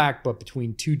one back, but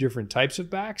between two different types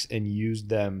of backs, and used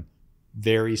them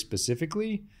very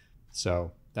specifically.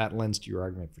 So that lends to your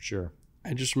argument for sure.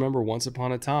 I just remember once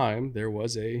upon a time, there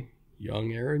was a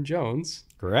young Aaron Jones.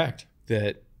 Correct.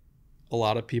 That a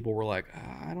lot of people were like,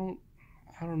 I don't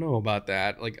know about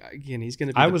that. Like, again, he's going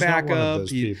to be I the was backup. not one of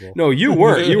those people. No, you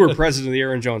weren't. You were president of the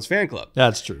Aaron Jones fan club.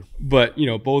 That's true. But,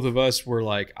 both of us were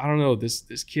like, I don't know, this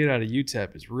kid out of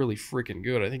UTEP is really freaking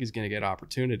good. I think he's going to get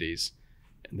opportunities.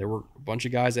 And there were a bunch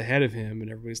of guys ahead of him,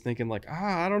 and everybody's thinking like,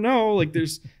 I don't know. Like,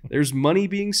 there's money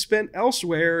being spent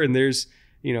elsewhere, and there's,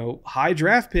 high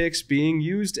draft picks being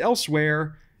used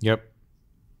elsewhere. Yep.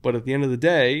 But at the end of the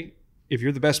day, if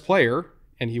you're the best player,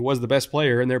 and he was the best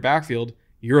player in their backfield,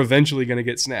 you're eventually going to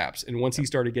get snaps. And once he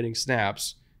started getting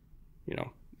snaps,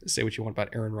 say what you want about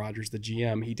Aaron Rodgers, the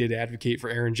GM, he did advocate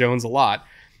for Aaron Jones a lot.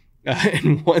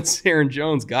 And once Aaron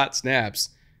Jones got snaps,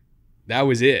 that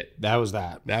was it. That was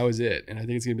that. That was it. And I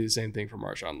think it's going to be the same thing for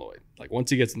Marshawn Lloyd. Like, once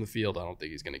he gets in the field, I don't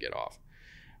think he's going to get off.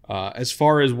 As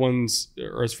far as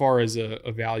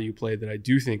a value play that I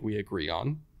do think we agree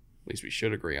on, at least we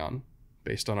should agree on,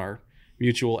 based on our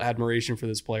mutual admiration for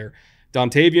this player,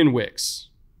 Dontavian Wicks.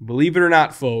 Believe it or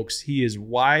not, folks, he is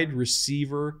wide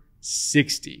receiver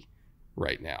 60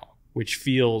 right now, which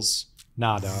feels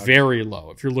very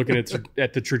low if you're looking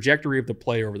at the trajectory of the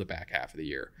play over the back half of the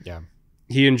year. Yeah.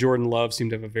 He and Jordan Love seem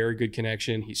to have a very good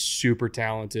connection. He's super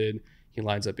talented. He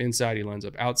lines up inside. He lines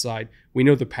up outside. We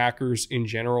know the Packers in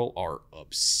general are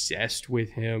obsessed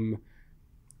with him.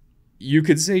 You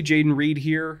could say Jaden Reed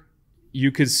here.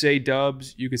 you could say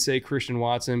Dubs, you could say Christian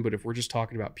Watson, but if we're just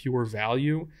talking about pure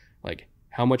value, like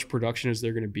how much production is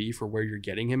there going to be for where you're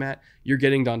getting him at? You're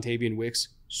getting Dontavian Wicks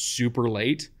super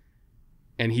late,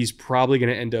 and he's probably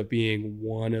going to end up being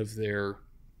one of their,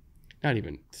 not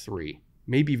even 3,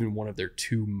 maybe even one of their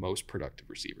 2 most productive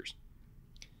receivers.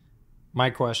 My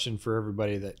question for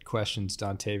everybody that questions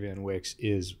Dontavian Wicks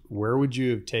is, where would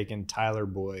you have taken Tyler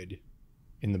Boyd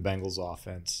in the Bengals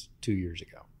offense 2 years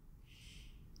ago?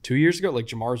 2 years ago, like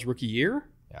Jamar's rookie year?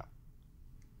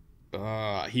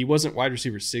 Yeah. He wasn't wide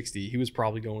receiver 60. He was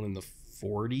probably going in the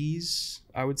 40s,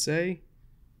 I would say.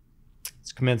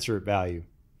 It's commensurate value.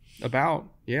 About,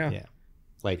 yeah. Yeah.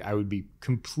 Like, I would be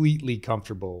completely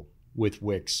comfortable with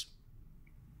Wicks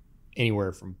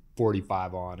anywhere from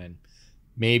 45 on, and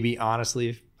maybe, honestly,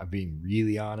 if I'm being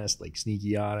really honest, like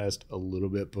sneaky honest, a little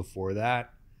bit before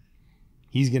that,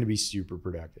 he's going to be super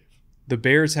productive. The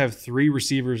Bears have 3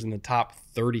 receivers in the top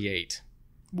 38.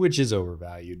 Which is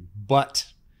overvalued, but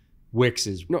Wicks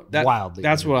is wildly.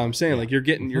 That's what I'm saying. Yeah. Like you're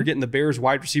getting the Bears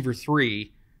wide receiver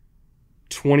 3,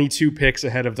 22 picks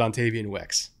ahead of Dontavian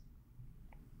Wicks.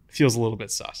 Feels a little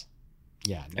bit sus.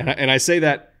 Yeah. No. And I say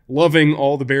that loving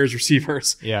all the Bears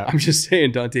receivers. Yeah. I'm just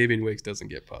saying Dontavian Wicks doesn't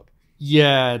get pub.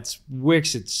 Yeah, it's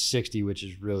Wicks at 60, which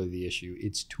is really the issue.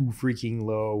 It's too freaking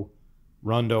low.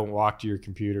 Run, don't walk to your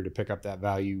computer to pick up that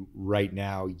value right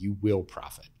now. You will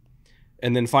profit.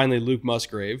 And then finally, Luke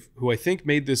Musgrave, who I think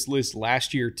made this list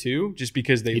last year too, just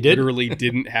because they literally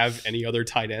didn't have any other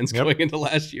tight ends going into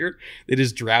last year. They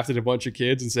just drafted a bunch of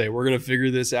kids and say, we're going to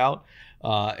figure this out.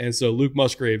 And so Luke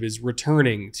Musgrave is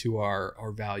returning to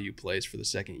our value plays for the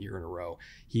second year in a row.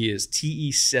 He is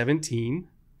TE 17,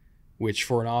 which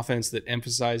for an offense that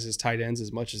emphasizes tight ends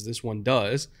as much as this one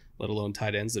does, let alone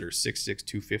tight ends that are 6'6",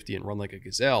 250 and run like a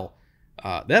gazelle,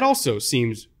 that also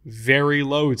seems very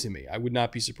low to me. I would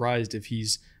not be surprised if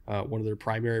he's one of their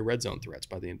primary red zone threats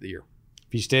by the end of the year.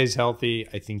 If he stays healthy,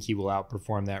 I think he will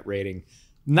outperform that rating.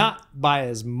 Not by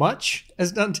as much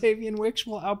as Dontavian Wicks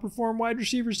will outperform wide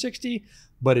receiver 60,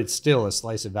 but it's still a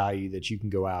slice of value that you can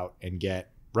go out and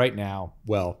get right now.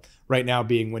 Well, right now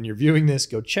being when you're viewing this,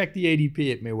 go check the ADP.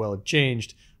 It may well have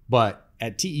changed, but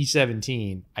at TE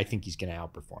 17, I think he's going to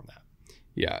outperform that.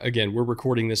 Yeah, again, we're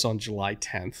recording this on July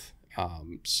 10th.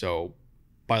 So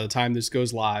by the time this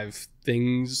goes live,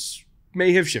 things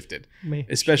may have shifted,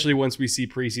 especially once we see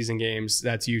preseason games.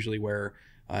 That's usually where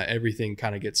everything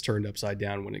kind of gets turned upside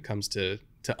down when it comes to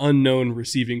unknown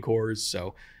receiving cores.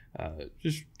 So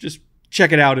just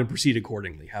check it out and proceed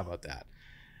accordingly. How about that?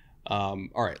 All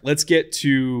right, let's get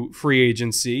to free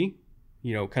agency.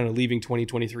 You know, kind of leaving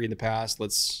 2023 in the past.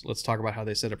 Let's talk about how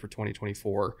they set up for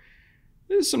 2024.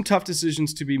 There's some tough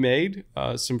decisions to be made.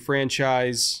 Some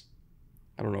franchise,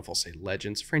 I don't know if I'll say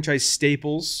legends, franchise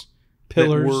staples.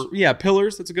 Pillars.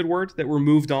 Pillars, that's a good word, that were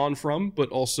moved on from, but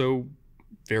also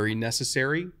very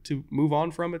necessary to move on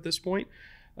from at this point.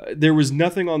 There was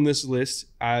nothing on this list,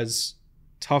 as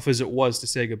tough as it was to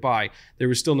say goodbye, there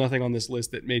was still nothing on this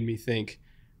list that made me think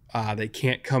they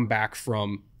can't come back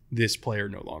from this player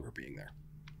no longer being there.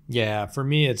 Yeah, for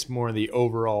me, it's more the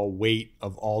overall weight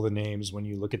of all the names when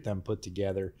you look at them put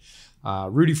together.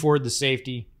 Rudy Ford, the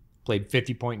safety, played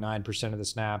 50.9% of the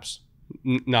snaps.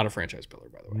 Not a franchise pillar,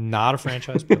 by the way. Not a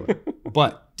franchise pillar,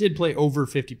 but did play over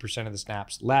 50% of the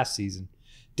snaps last season.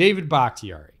 David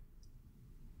Bakhtiari,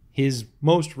 his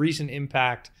most recent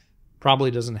impact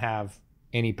probably doesn't have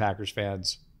any Packers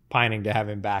fans pining to have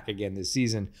him back again this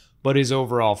season, but his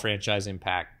overall franchise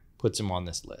impact puts him on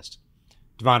this list.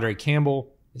 Devondre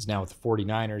Campbell is now with the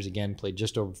 49ers, again, played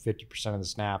just over 50% of the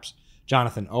snaps.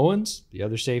 Jonathan Owens, the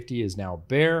other safety, is now a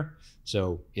Bear.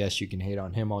 So, yes, you can hate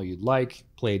on him all you'd like.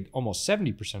 Played almost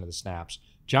 70% of the snaps.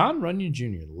 John Runyon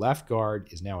Jr., the left guard,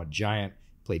 is now a Giant.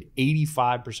 Played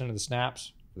 85% of the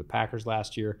snaps for the Packers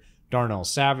last year. Darnell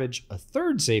Savage, a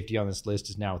third safety on this list,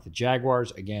 is now with the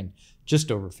Jaguars. Again,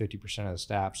 just over 50% of the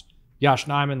snaps. Yosh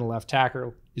Nijman, the left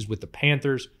tackle, is with the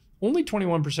Panthers. Only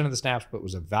 21% of the snaps, but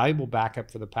was a valuable backup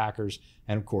for the Packers.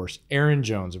 And, of course, Aaron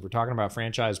Jones. If we're talking about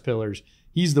franchise pillars,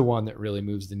 he's the one that really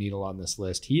moves the needle on this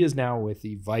list. He is now with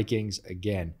the Vikings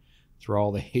again. Throw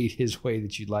all the hate his way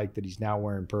that you'd like that he's now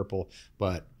wearing purple.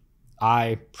 But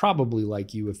I probably,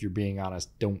 like you, if you're being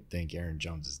honest, don't think Aaron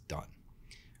Jones is done.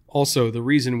 Also, the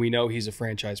reason we know he's a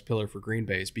franchise pillar for Green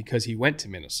Bay is because he went to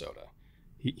Minnesota.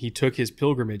 He took his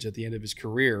pilgrimage at the end of his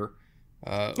career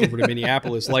over to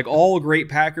Minneapolis, like all great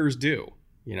Packers do.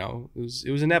 You know,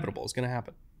 it was inevitable. It's going to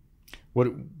happen. What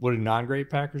do non-great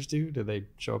Packers do? Do they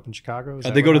show up in Chicago?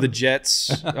 They go to the Jets,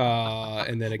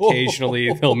 and then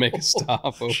occasionally they'll make a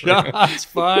stop over. Shots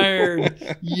fired!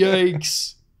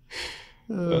 Yikes!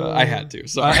 I had to.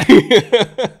 Sorry.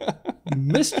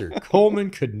 Mr. Coleman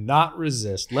could not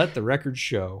resist. Let the record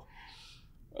show.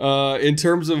 In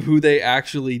terms of who they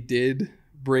actually did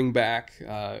bring back,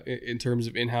 in terms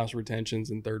of in-house retentions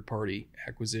and third-party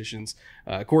acquisitions,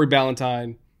 Corey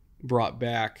Ballantyne brought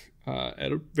back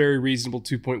at a very reasonable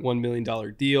 $2.1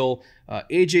 million deal.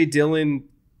 A.J. Dillon,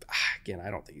 again, I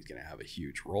don't think he's going to have a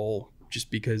huge role just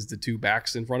because the two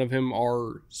backs in front of him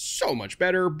are so much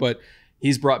better, but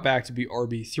he's brought back to be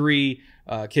RB3.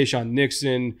 Kayshawn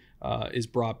Nixon is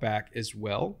brought back as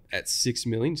well at $6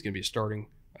 million. He's going to be a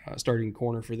starting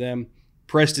corner for them.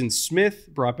 Preston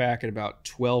Smith brought back at about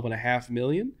 $12.5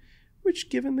 million, which,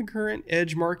 given the current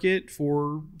edge market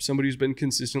for somebody who's been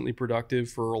consistently productive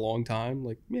for a long time,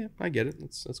 like, yeah, I get it.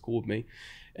 That's cool with me.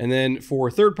 And then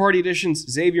for third-party additions,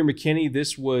 Xavier McKinney,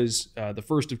 this was the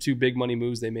first of two big money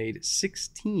moves. They made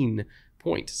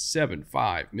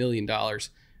 $16.75 million.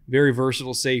 Very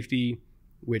versatile safety,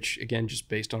 which, again, just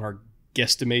based on our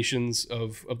guesstimations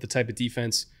of the type of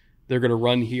defense they're going to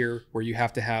run here, where you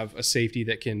have to have a safety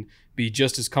that can be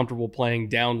just as comfortable playing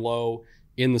down low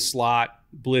in the slot,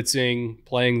 blitzing,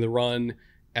 playing the run,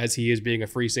 as he is being a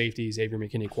free safety. Xavier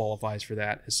McKinney qualifies for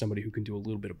that as somebody who can do a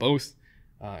little bit of both,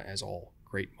 as all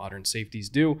great modern safeties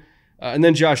do. And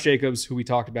then Josh Jacobs, who we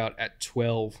talked about at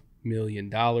 $12 million,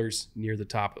 near the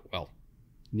top of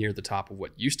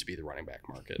what used to be the running back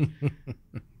market.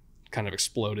 Kind of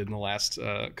exploded in the last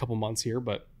couple months here,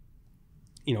 but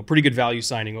pretty good value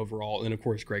signing overall. And of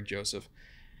course, Greg Joseph,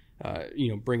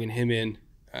 bringing him in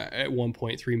at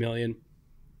 $1.3 million.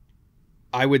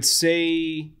 I would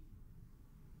say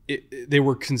they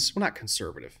were not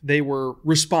conservative. They were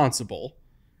responsible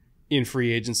in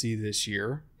free agency this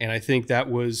year, and I think that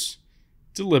was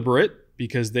deliberate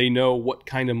because they know what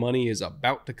kind of money is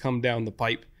about to come down the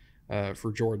pipe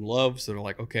for Jordan Love. So they're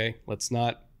like, okay, let's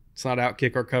not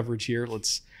outkick our coverage here.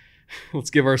 Let's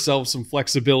give ourselves some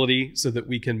flexibility so that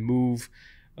we can move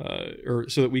or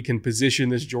so that we can position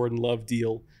this Jordan Love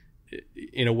deal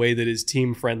in a way that is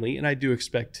team friendly. And I do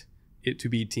expect it to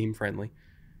be team friendly.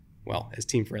 Well, as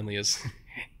team friendly as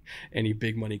any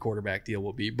big money quarterback deal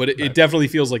will be. But it definitely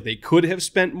feels like they could have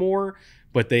spent more,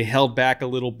 but they held back a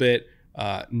little bit,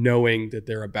 knowing that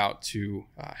they're about to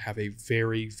have a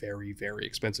very, very, very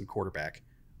expensive quarterback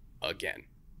again.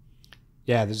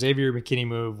 Yeah, the Xavier McKinney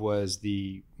move was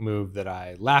the move that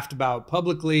I laughed about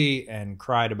publicly and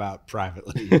cried about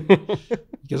privately.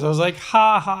 Because I was like,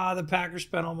 the Packers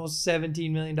spent almost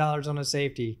 $17 million on a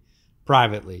safety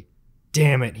privately.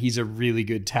 Damn it, he's a really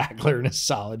good tackler and a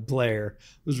solid player.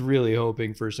 Was really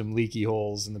hoping for some leaky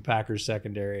holes in the Packers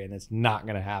secondary, and it's not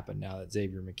going to happen now that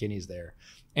Xavier McKinney's there.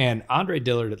 And Andre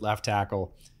Dillard at left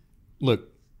tackle, look,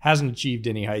 hasn't achieved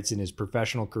any heights in his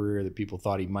professional career that people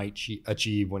thought he might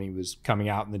achieve when he was coming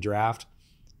out in the draft.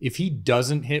 If he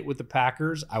doesn't hit with the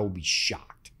Packers, I will be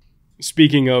shocked.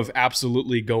 Speaking of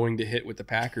absolutely going to hit with the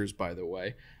Packers, by the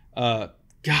way,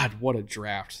 God, what a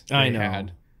draft I know.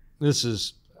 Had. This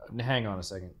is... Hang on a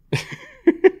second.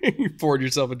 You poured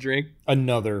yourself a drink?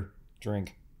 Another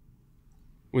drink.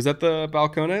 Was that the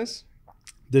Balcones?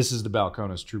 This is the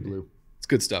Balcones True Blue. It's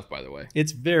good stuff, by the way.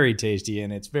 It's very tasty,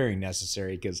 and it's very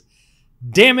necessary because,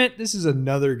 damn it, this is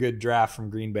another good draft from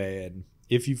Green Bay. And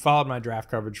if you followed my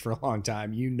draft coverage for a long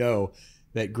time, you know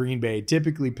that Green Bay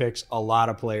typically picks a lot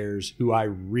of players who I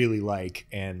really like,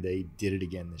 and they did it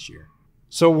again this year.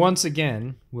 So once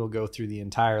again, we'll go through the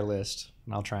entire list,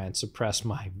 and I'll try and suppress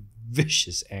my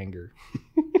vicious anger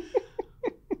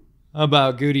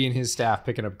about Goody and his staff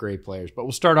picking up great players. But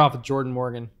we'll start off with Jordan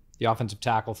Morgan, the offensive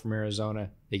tackle from Arizona.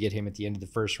 They get him at the end of the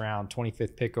first round,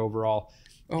 25th pick overall.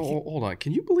 Oh, hold on.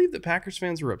 Can you believe that Packers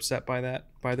fans were upset by that,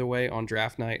 by the way, on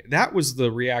draft night? That was the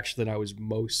reaction that I was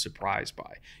most surprised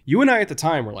by. You and I at the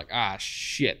time were like,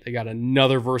 shit, they got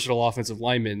another versatile offensive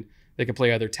lineman that can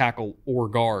play either tackle or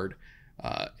guard.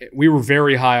 We were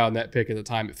very high on that pick at the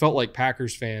time. It felt like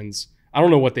Packers fans, I don't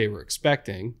know what they were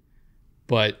expecting,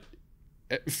 but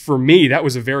for me, that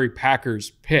was a very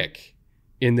Packers pick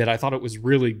in that I thought it was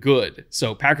really good.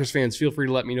 So Packers fans, feel free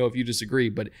to let me know if you disagree,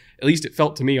 but at least it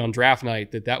felt to me on draft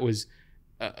night that was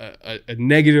a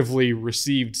negatively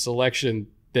received selection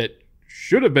that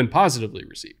should have been positively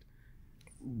received.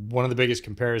 One of the biggest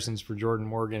comparisons for Jordan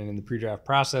Morgan in the pre-draft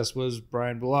process was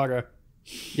Brian Bulaga.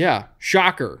 Yeah,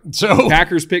 shocker. So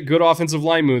Packers pick good offensive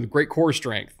lineman with great core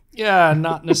strength. Yeah,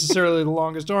 not necessarily the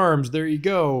longest arms. There you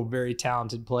go. Very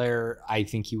talented player. I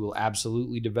think he will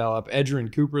absolutely develop.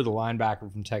 Edgerrin Cooper, the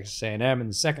linebacker from Texas A&M, in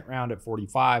the second round at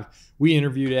 45. We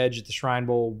interviewed Edge at the Shrine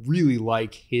Bowl. Really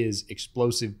like his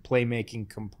explosive playmaking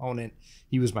component.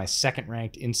 He was my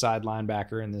second-ranked inside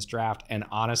linebacker in this draft. And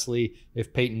honestly,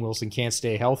 if Peyton Wilson can't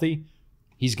stay healthy,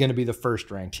 He's going to be the first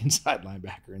ranked inside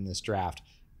linebacker in this draft.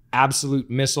 Absolute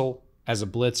missile as a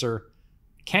blitzer.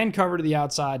 Can cover to the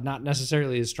outside, not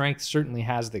necessarily his strength, certainly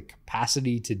has the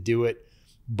capacity to do it,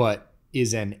 but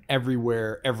is an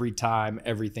everywhere, every time,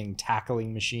 everything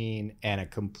tackling machine and a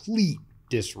complete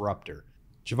disruptor.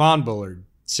 Javon Bullard,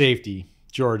 safety,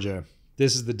 Georgia.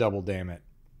 This is the double damn it.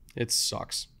 It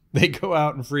sucks. They go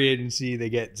out in free agency. They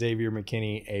get Xavier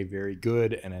McKinney, a very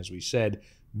good and, as we said,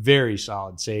 very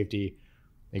solid safety.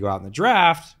 They go out in the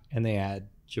draft and they add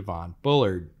Javon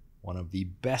Bullard, one of the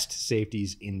best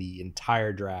safeties in the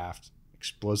entire draft.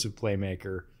 Explosive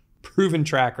playmaker, proven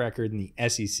track record in the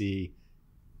SEC.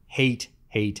 Hate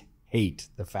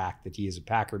the fact that he is a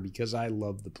Packer because I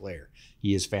love the player.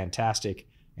 He is fantastic.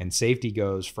 And safety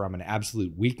goes from an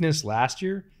absolute weakness last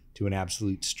year to an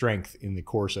absolute strength in the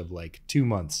course of like 2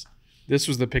 months. This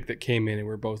was the pick that came in and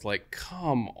we're both like,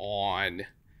 come on.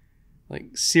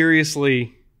 Like,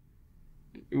 seriously,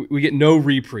 we get no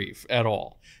reprieve at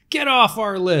all. Get off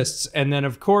our lists. And then,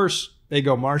 of course, they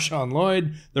go Marshawn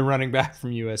Lloyd, the running back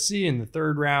from USC, in the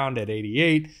 3rd round at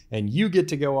 88. And you get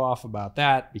to go off about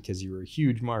that because you were a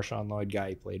huge Marshawn Lloyd guy.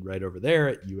 He played right over there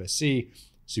at USC.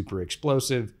 Super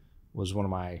explosive. Was one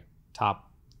of my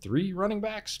top 3 running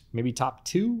backs, maybe top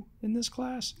 2 in this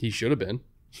class. He should have been.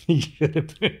 He should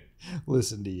have been.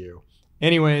 Listen to you.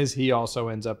 Anyways, he also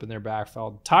ends up in their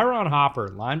backfield. Tyron Hopper,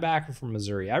 linebacker from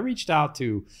Missouri. I reached out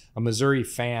to a Missouri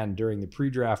fan during the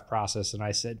pre-draft process, and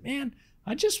I said, man,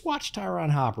 I just watched Tyron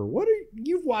Hopper.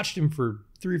 You've watched him for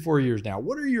 3-4 years now.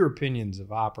 What are your opinions of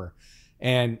Hopper?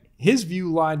 And his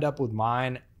view lined up with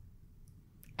mine.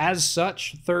 As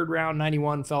such, 3rd round,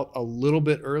 91 felt a little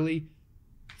bit early.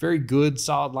 Very good,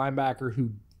 solid linebacker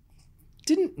who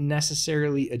didn't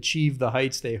necessarily achieve the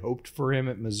heights they hoped for him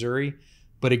at Missouri.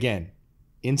 But again,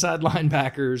 inside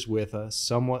linebackers with a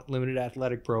somewhat limited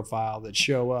athletic profile that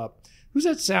show up. Who's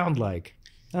that sound like?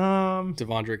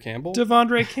 Devondre Campbell?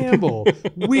 Devondre Campbell.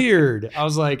 Weird. I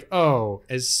was like, oh,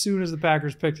 as soon as the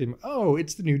Packers picked him, oh,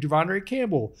 it's the new Devondre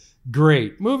Campbell.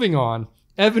 Great. Moving on.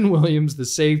 Evan Williams, the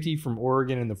safety from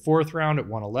Oregon in the 4th round at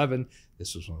 111.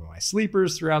 This was one of my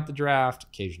sleepers throughout the draft.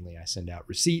 Occasionally I send out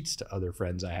receipts to other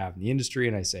friends I have in the industry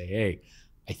and I say, hey,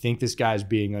 I think this guy's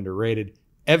being underrated.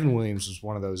 Evan Williams was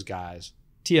one of those guys.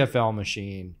 TFL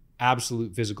machine,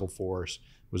 absolute physical force,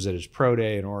 was at his pro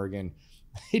day in Oregon.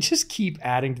 They just keep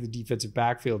adding to the defensive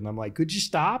backfield. And I'm like, could you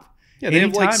stop? Yeah, they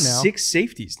have like 6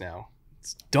 safeties now.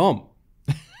 It's dumb.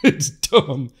 It's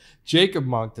dumb. Jacob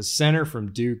Monk, the center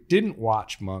from Duke, didn't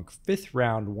watch Monk. 5th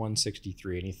round,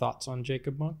 163. Any thoughts on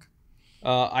Jacob Monk?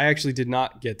 I actually did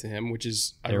not get to him, which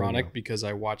is ironic because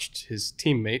I watched his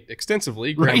teammate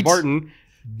extensively, Graham Barton.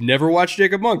 Never watched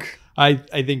Jacob Monk. I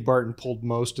think Barton pulled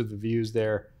most of the views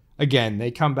there. Again,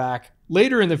 they come back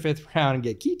later in the 5th round and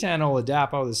get Keaton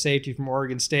Oladapo, the safety from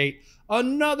Oregon State,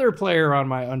 another player on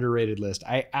my underrated list.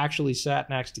 I actually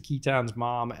sat next to Keaton's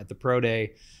mom at the pro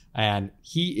day, and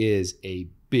he is a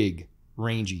big,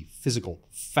 rangy, physical,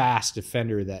 fast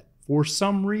defender that for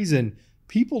some reason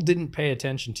people didn't pay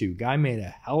attention to. Guy made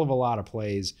a hell of a lot of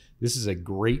plays. This is a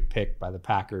great pick by the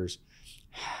Packers.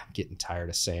 I'm getting tired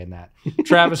of saying that.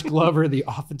 Travis Glover, the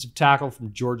offensive tackle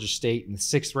from Georgia State in the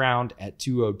 6th round at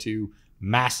 202.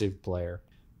 Massive player.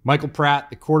 Michael Pratt,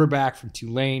 the quarterback from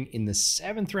Tulane in the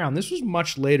 7th round. This was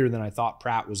much later than I thought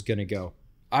Pratt was going to go.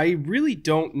 I really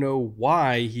don't know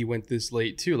why he went this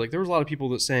late too. Like there was a lot of people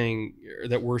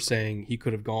that were saying he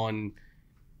could have gone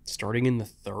starting in the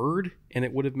 3rd and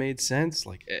it would have made sense.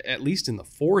 Like at least in the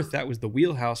 4th, that was the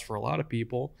wheelhouse for a lot of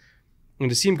people. And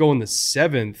to see him go in the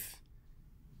 7th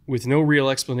with no real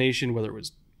explanation, whether it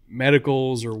was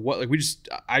medicals or what, like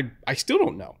I still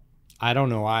don't know. I don't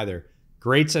know either.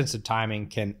 Great sense of timing,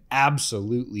 can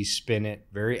absolutely spin it.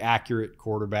 Very accurate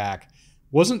quarterback.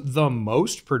 Wasn't the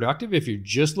most productive if you're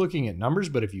just looking at numbers,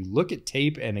 but if you look at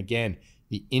tape and, again,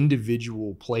 the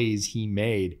individual plays he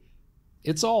made,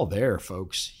 it's all there,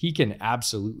 folks. He can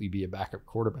absolutely be a backup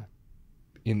quarterback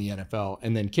in the NFL.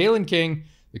 And then Kalen King,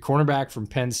 the cornerback from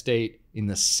Penn State, in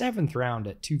the 7th round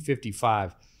at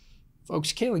 255.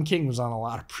 Folks, Kalen King was on a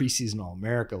lot of preseason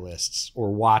All-America lists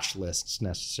or watch lists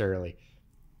necessarily.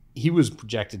 He was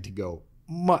projected to go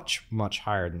much, much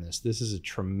higher than this. This is a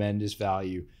tremendous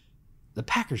value. The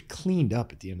Packers cleaned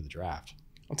up at the end of the draft.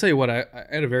 I'll tell you what, I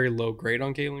had a very low grade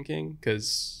on Kalen King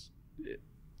because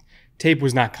tape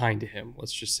was not kind to him.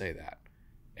 Let's just say that.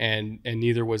 And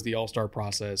neither was the All-Star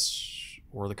process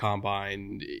or the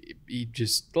Combine.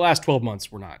 The last 12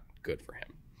 months were not good for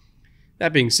him.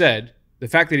 That being said, the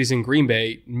fact that he's in Green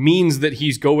Bay means that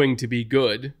he's going to be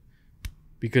good.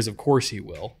 because of course he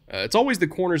will. It's always the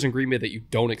corners in Green Bay that you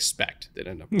don't expect that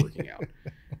end up working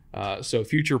out. So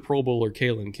future Pro Bowler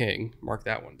Kalen King, mark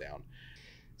that one down.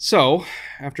 So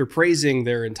after praising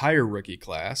their entire rookie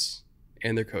class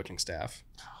and their coaching staff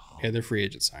and their free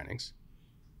agent signings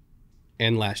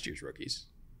and last year's rookies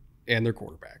and their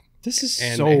quarterback. This is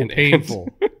so painful.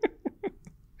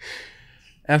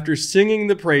 After singing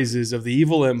the praises of the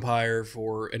evil empire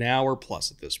for an hour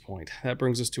plus at this point, that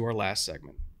brings us to our last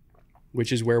segment,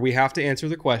 which is where we have to answer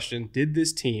the question, did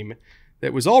this team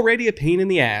that was already a pain in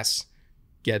the ass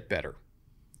get better?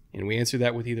 And we answer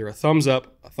that with either a thumbs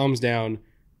up, a thumbs down,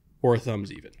 or a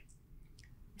thumbs even.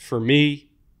 For me,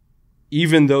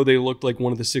 even though they looked like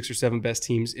one of the 6 or 7 best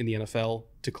teams in the NFL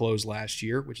to close last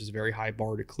year, which is a very high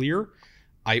bar to clear,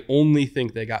 I only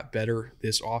think they got better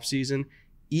this offseason,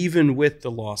 even with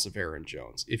the loss of Aaron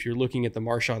Jones. If you're looking at the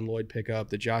Marshawn Lloyd pickup,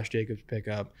 the Josh Jacobs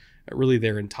pickup, really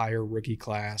their entire rookie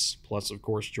class, plus, of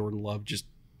course, Jordan Love just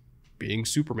being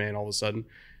Superman all of a sudden,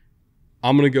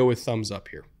 I'm going to go with thumbs up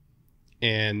here.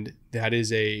 And that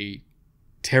is a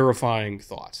terrifying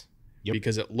thought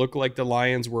because it looked like the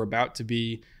Lions were about to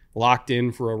be locked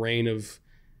in for a reign of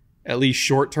at least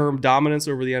short-term dominance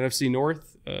over the NFC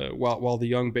North while the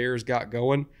young Bears got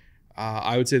going.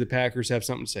 I would say the Packers have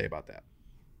something to say about that.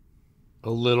 A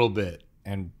little bit,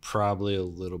 and probably a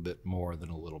little bit more than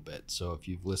a little bit. So if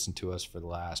you've listened to us for the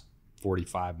last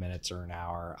 45 minutes or an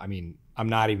hour, I mean, I'm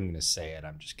not even going to say it.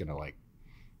 I'm just going to like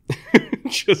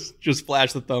just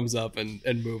flash the thumbs up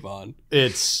and move on.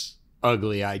 It's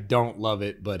ugly. I don't love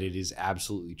it, but it is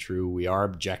absolutely true. We are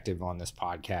objective on this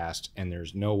podcast, and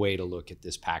there's no way to look at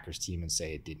this Packers team and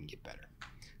say it didn't get better.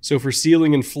 So for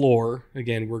ceiling and floor,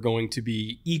 again, we're going to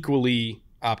be equally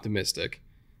optimistic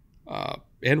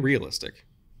and realistic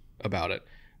about it.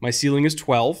 My ceiling is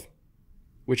 12,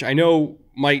 which I know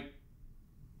might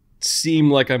seem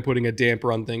like I'm putting a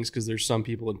damper on things because there's some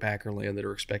people in Packerland that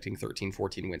are expecting 13,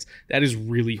 14 wins. That is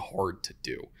really hard to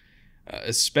do,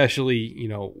 especially,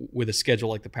 with a schedule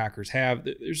like the Packers have.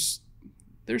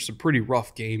 There's some pretty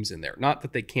rough games in there. Not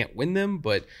that they can't win them,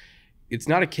 but it's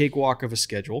not a cakewalk of a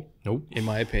schedule, nope, in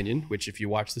my opinion, which if you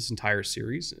watch this entire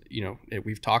series,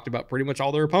 we've talked about pretty much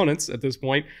all their opponents at this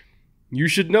point. You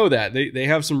should know that they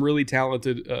have some really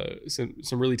talented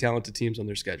some really talented teams on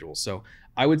their schedule. So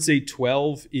I would say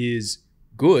 12 is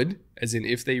good, as in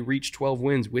if they reach 12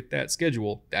 wins with that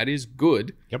schedule, that is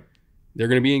good. Yep. They're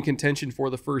going to be in contention for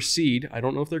the first seed. I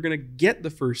don't know if they're going to get the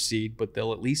first seed, but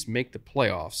they'll at least make the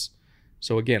playoffs.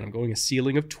 So again, I'm going a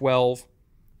ceiling of 12.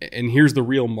 And here's the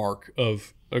real mark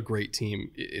of a great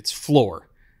team. It's floor.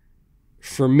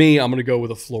 For me, I'm going to go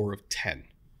with a floor of 10.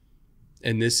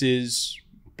 And this is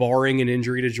barring an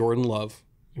injury to Jordan Love,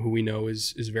 who we know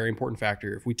is a very important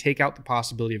factor. If we take out the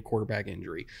possibility of quarterback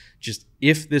injury, just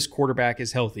if this quarterback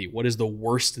is healthy, what is the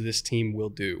worst this team will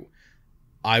do?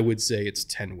 I would say it's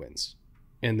 10 wins.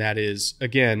 And that is,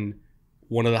 again,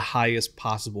 one of the highest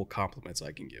possible compliments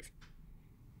I can give.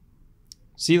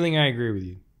 Ceiling, I agree with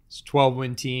you. It's a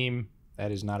 12-win team.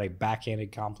 That is not a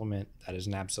backhanded compliment. That is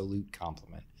an absolute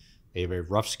compliment. They have a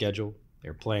rough schedule.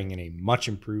 They're playing in a much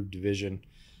improved division.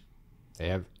 They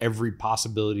have every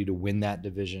possibility to win that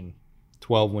division.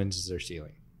 12 wins is their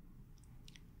ceiling.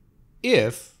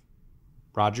 If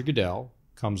Roger Goodell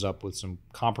comes up with some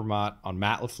compromise on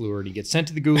Matt LaFleur and he gets sent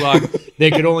to the gulag, they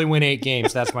could only win 8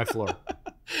 games. That's my floor.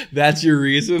 That's your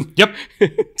reason? Yep.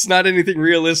 It's not anything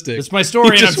realistic. It's my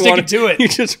story, and I'm sticking to it. You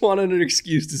just wanted an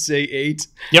excuse to say 8.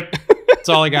 Yep. That's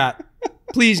all I got.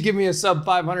 Please give me a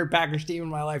sub-500 Packers team in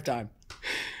my lifetime.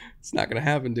 It's not going to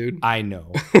happen, dude. I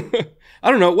know. I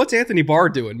don't know. What's Anthony Barr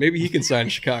doing? Maybe he can sign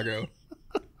Chicago.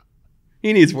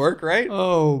 He needs work, right?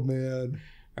 Oh, man.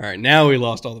 All right. Now we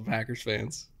lost all the Packers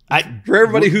fans. For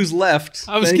everybody who's left.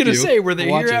 I was going to say, were they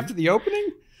here after the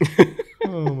opening?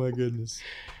 Oh, my goodness.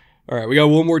 All right. We got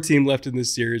one more team left in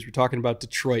this series. We're talking about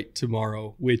Detroit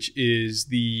tomorrow, which is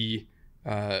the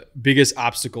biggest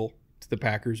obstacle to the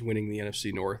Packers winning the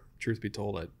NFC North. Truth be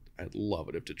told, I'd love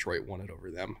it if Detroit won it over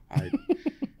them.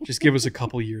 Just give us a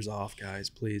couple years off, guys,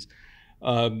 please.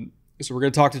 So we're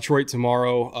going to talk Detroit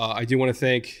tomorrow. I do want to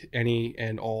thank any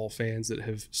and all fans that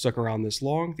have stuck around this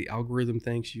long. The algorithm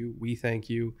thanks you. We thank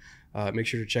you. Make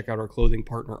sure to check out our clothing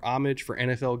partner, Homage, for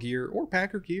NFL gear or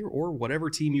Packer gear or whatever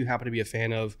team you happen to be a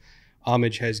fan of.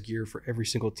 Homage has gear for every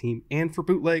single team and for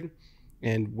Bootleg.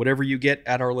 And whatever you get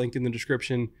at our link in the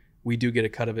description, we do get a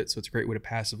cut of it. So it's a great way to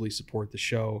passively support the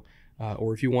show.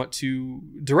 Or if you want to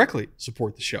directly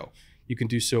support the show, you can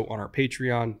do so on our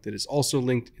Patreon that is also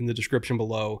linked in the description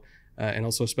below. And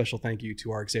also a special thank you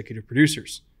to our executive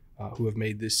producers who have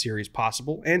made this series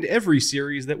possible and every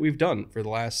series that we've done for the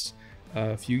last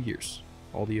few years.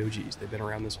 all the OGs. They've been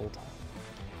around this whole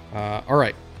time. All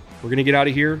right, we're going to get out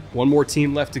of here. One more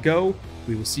team left to go.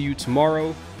 We will see you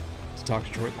tomorrow to talk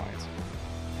Detroit Lions.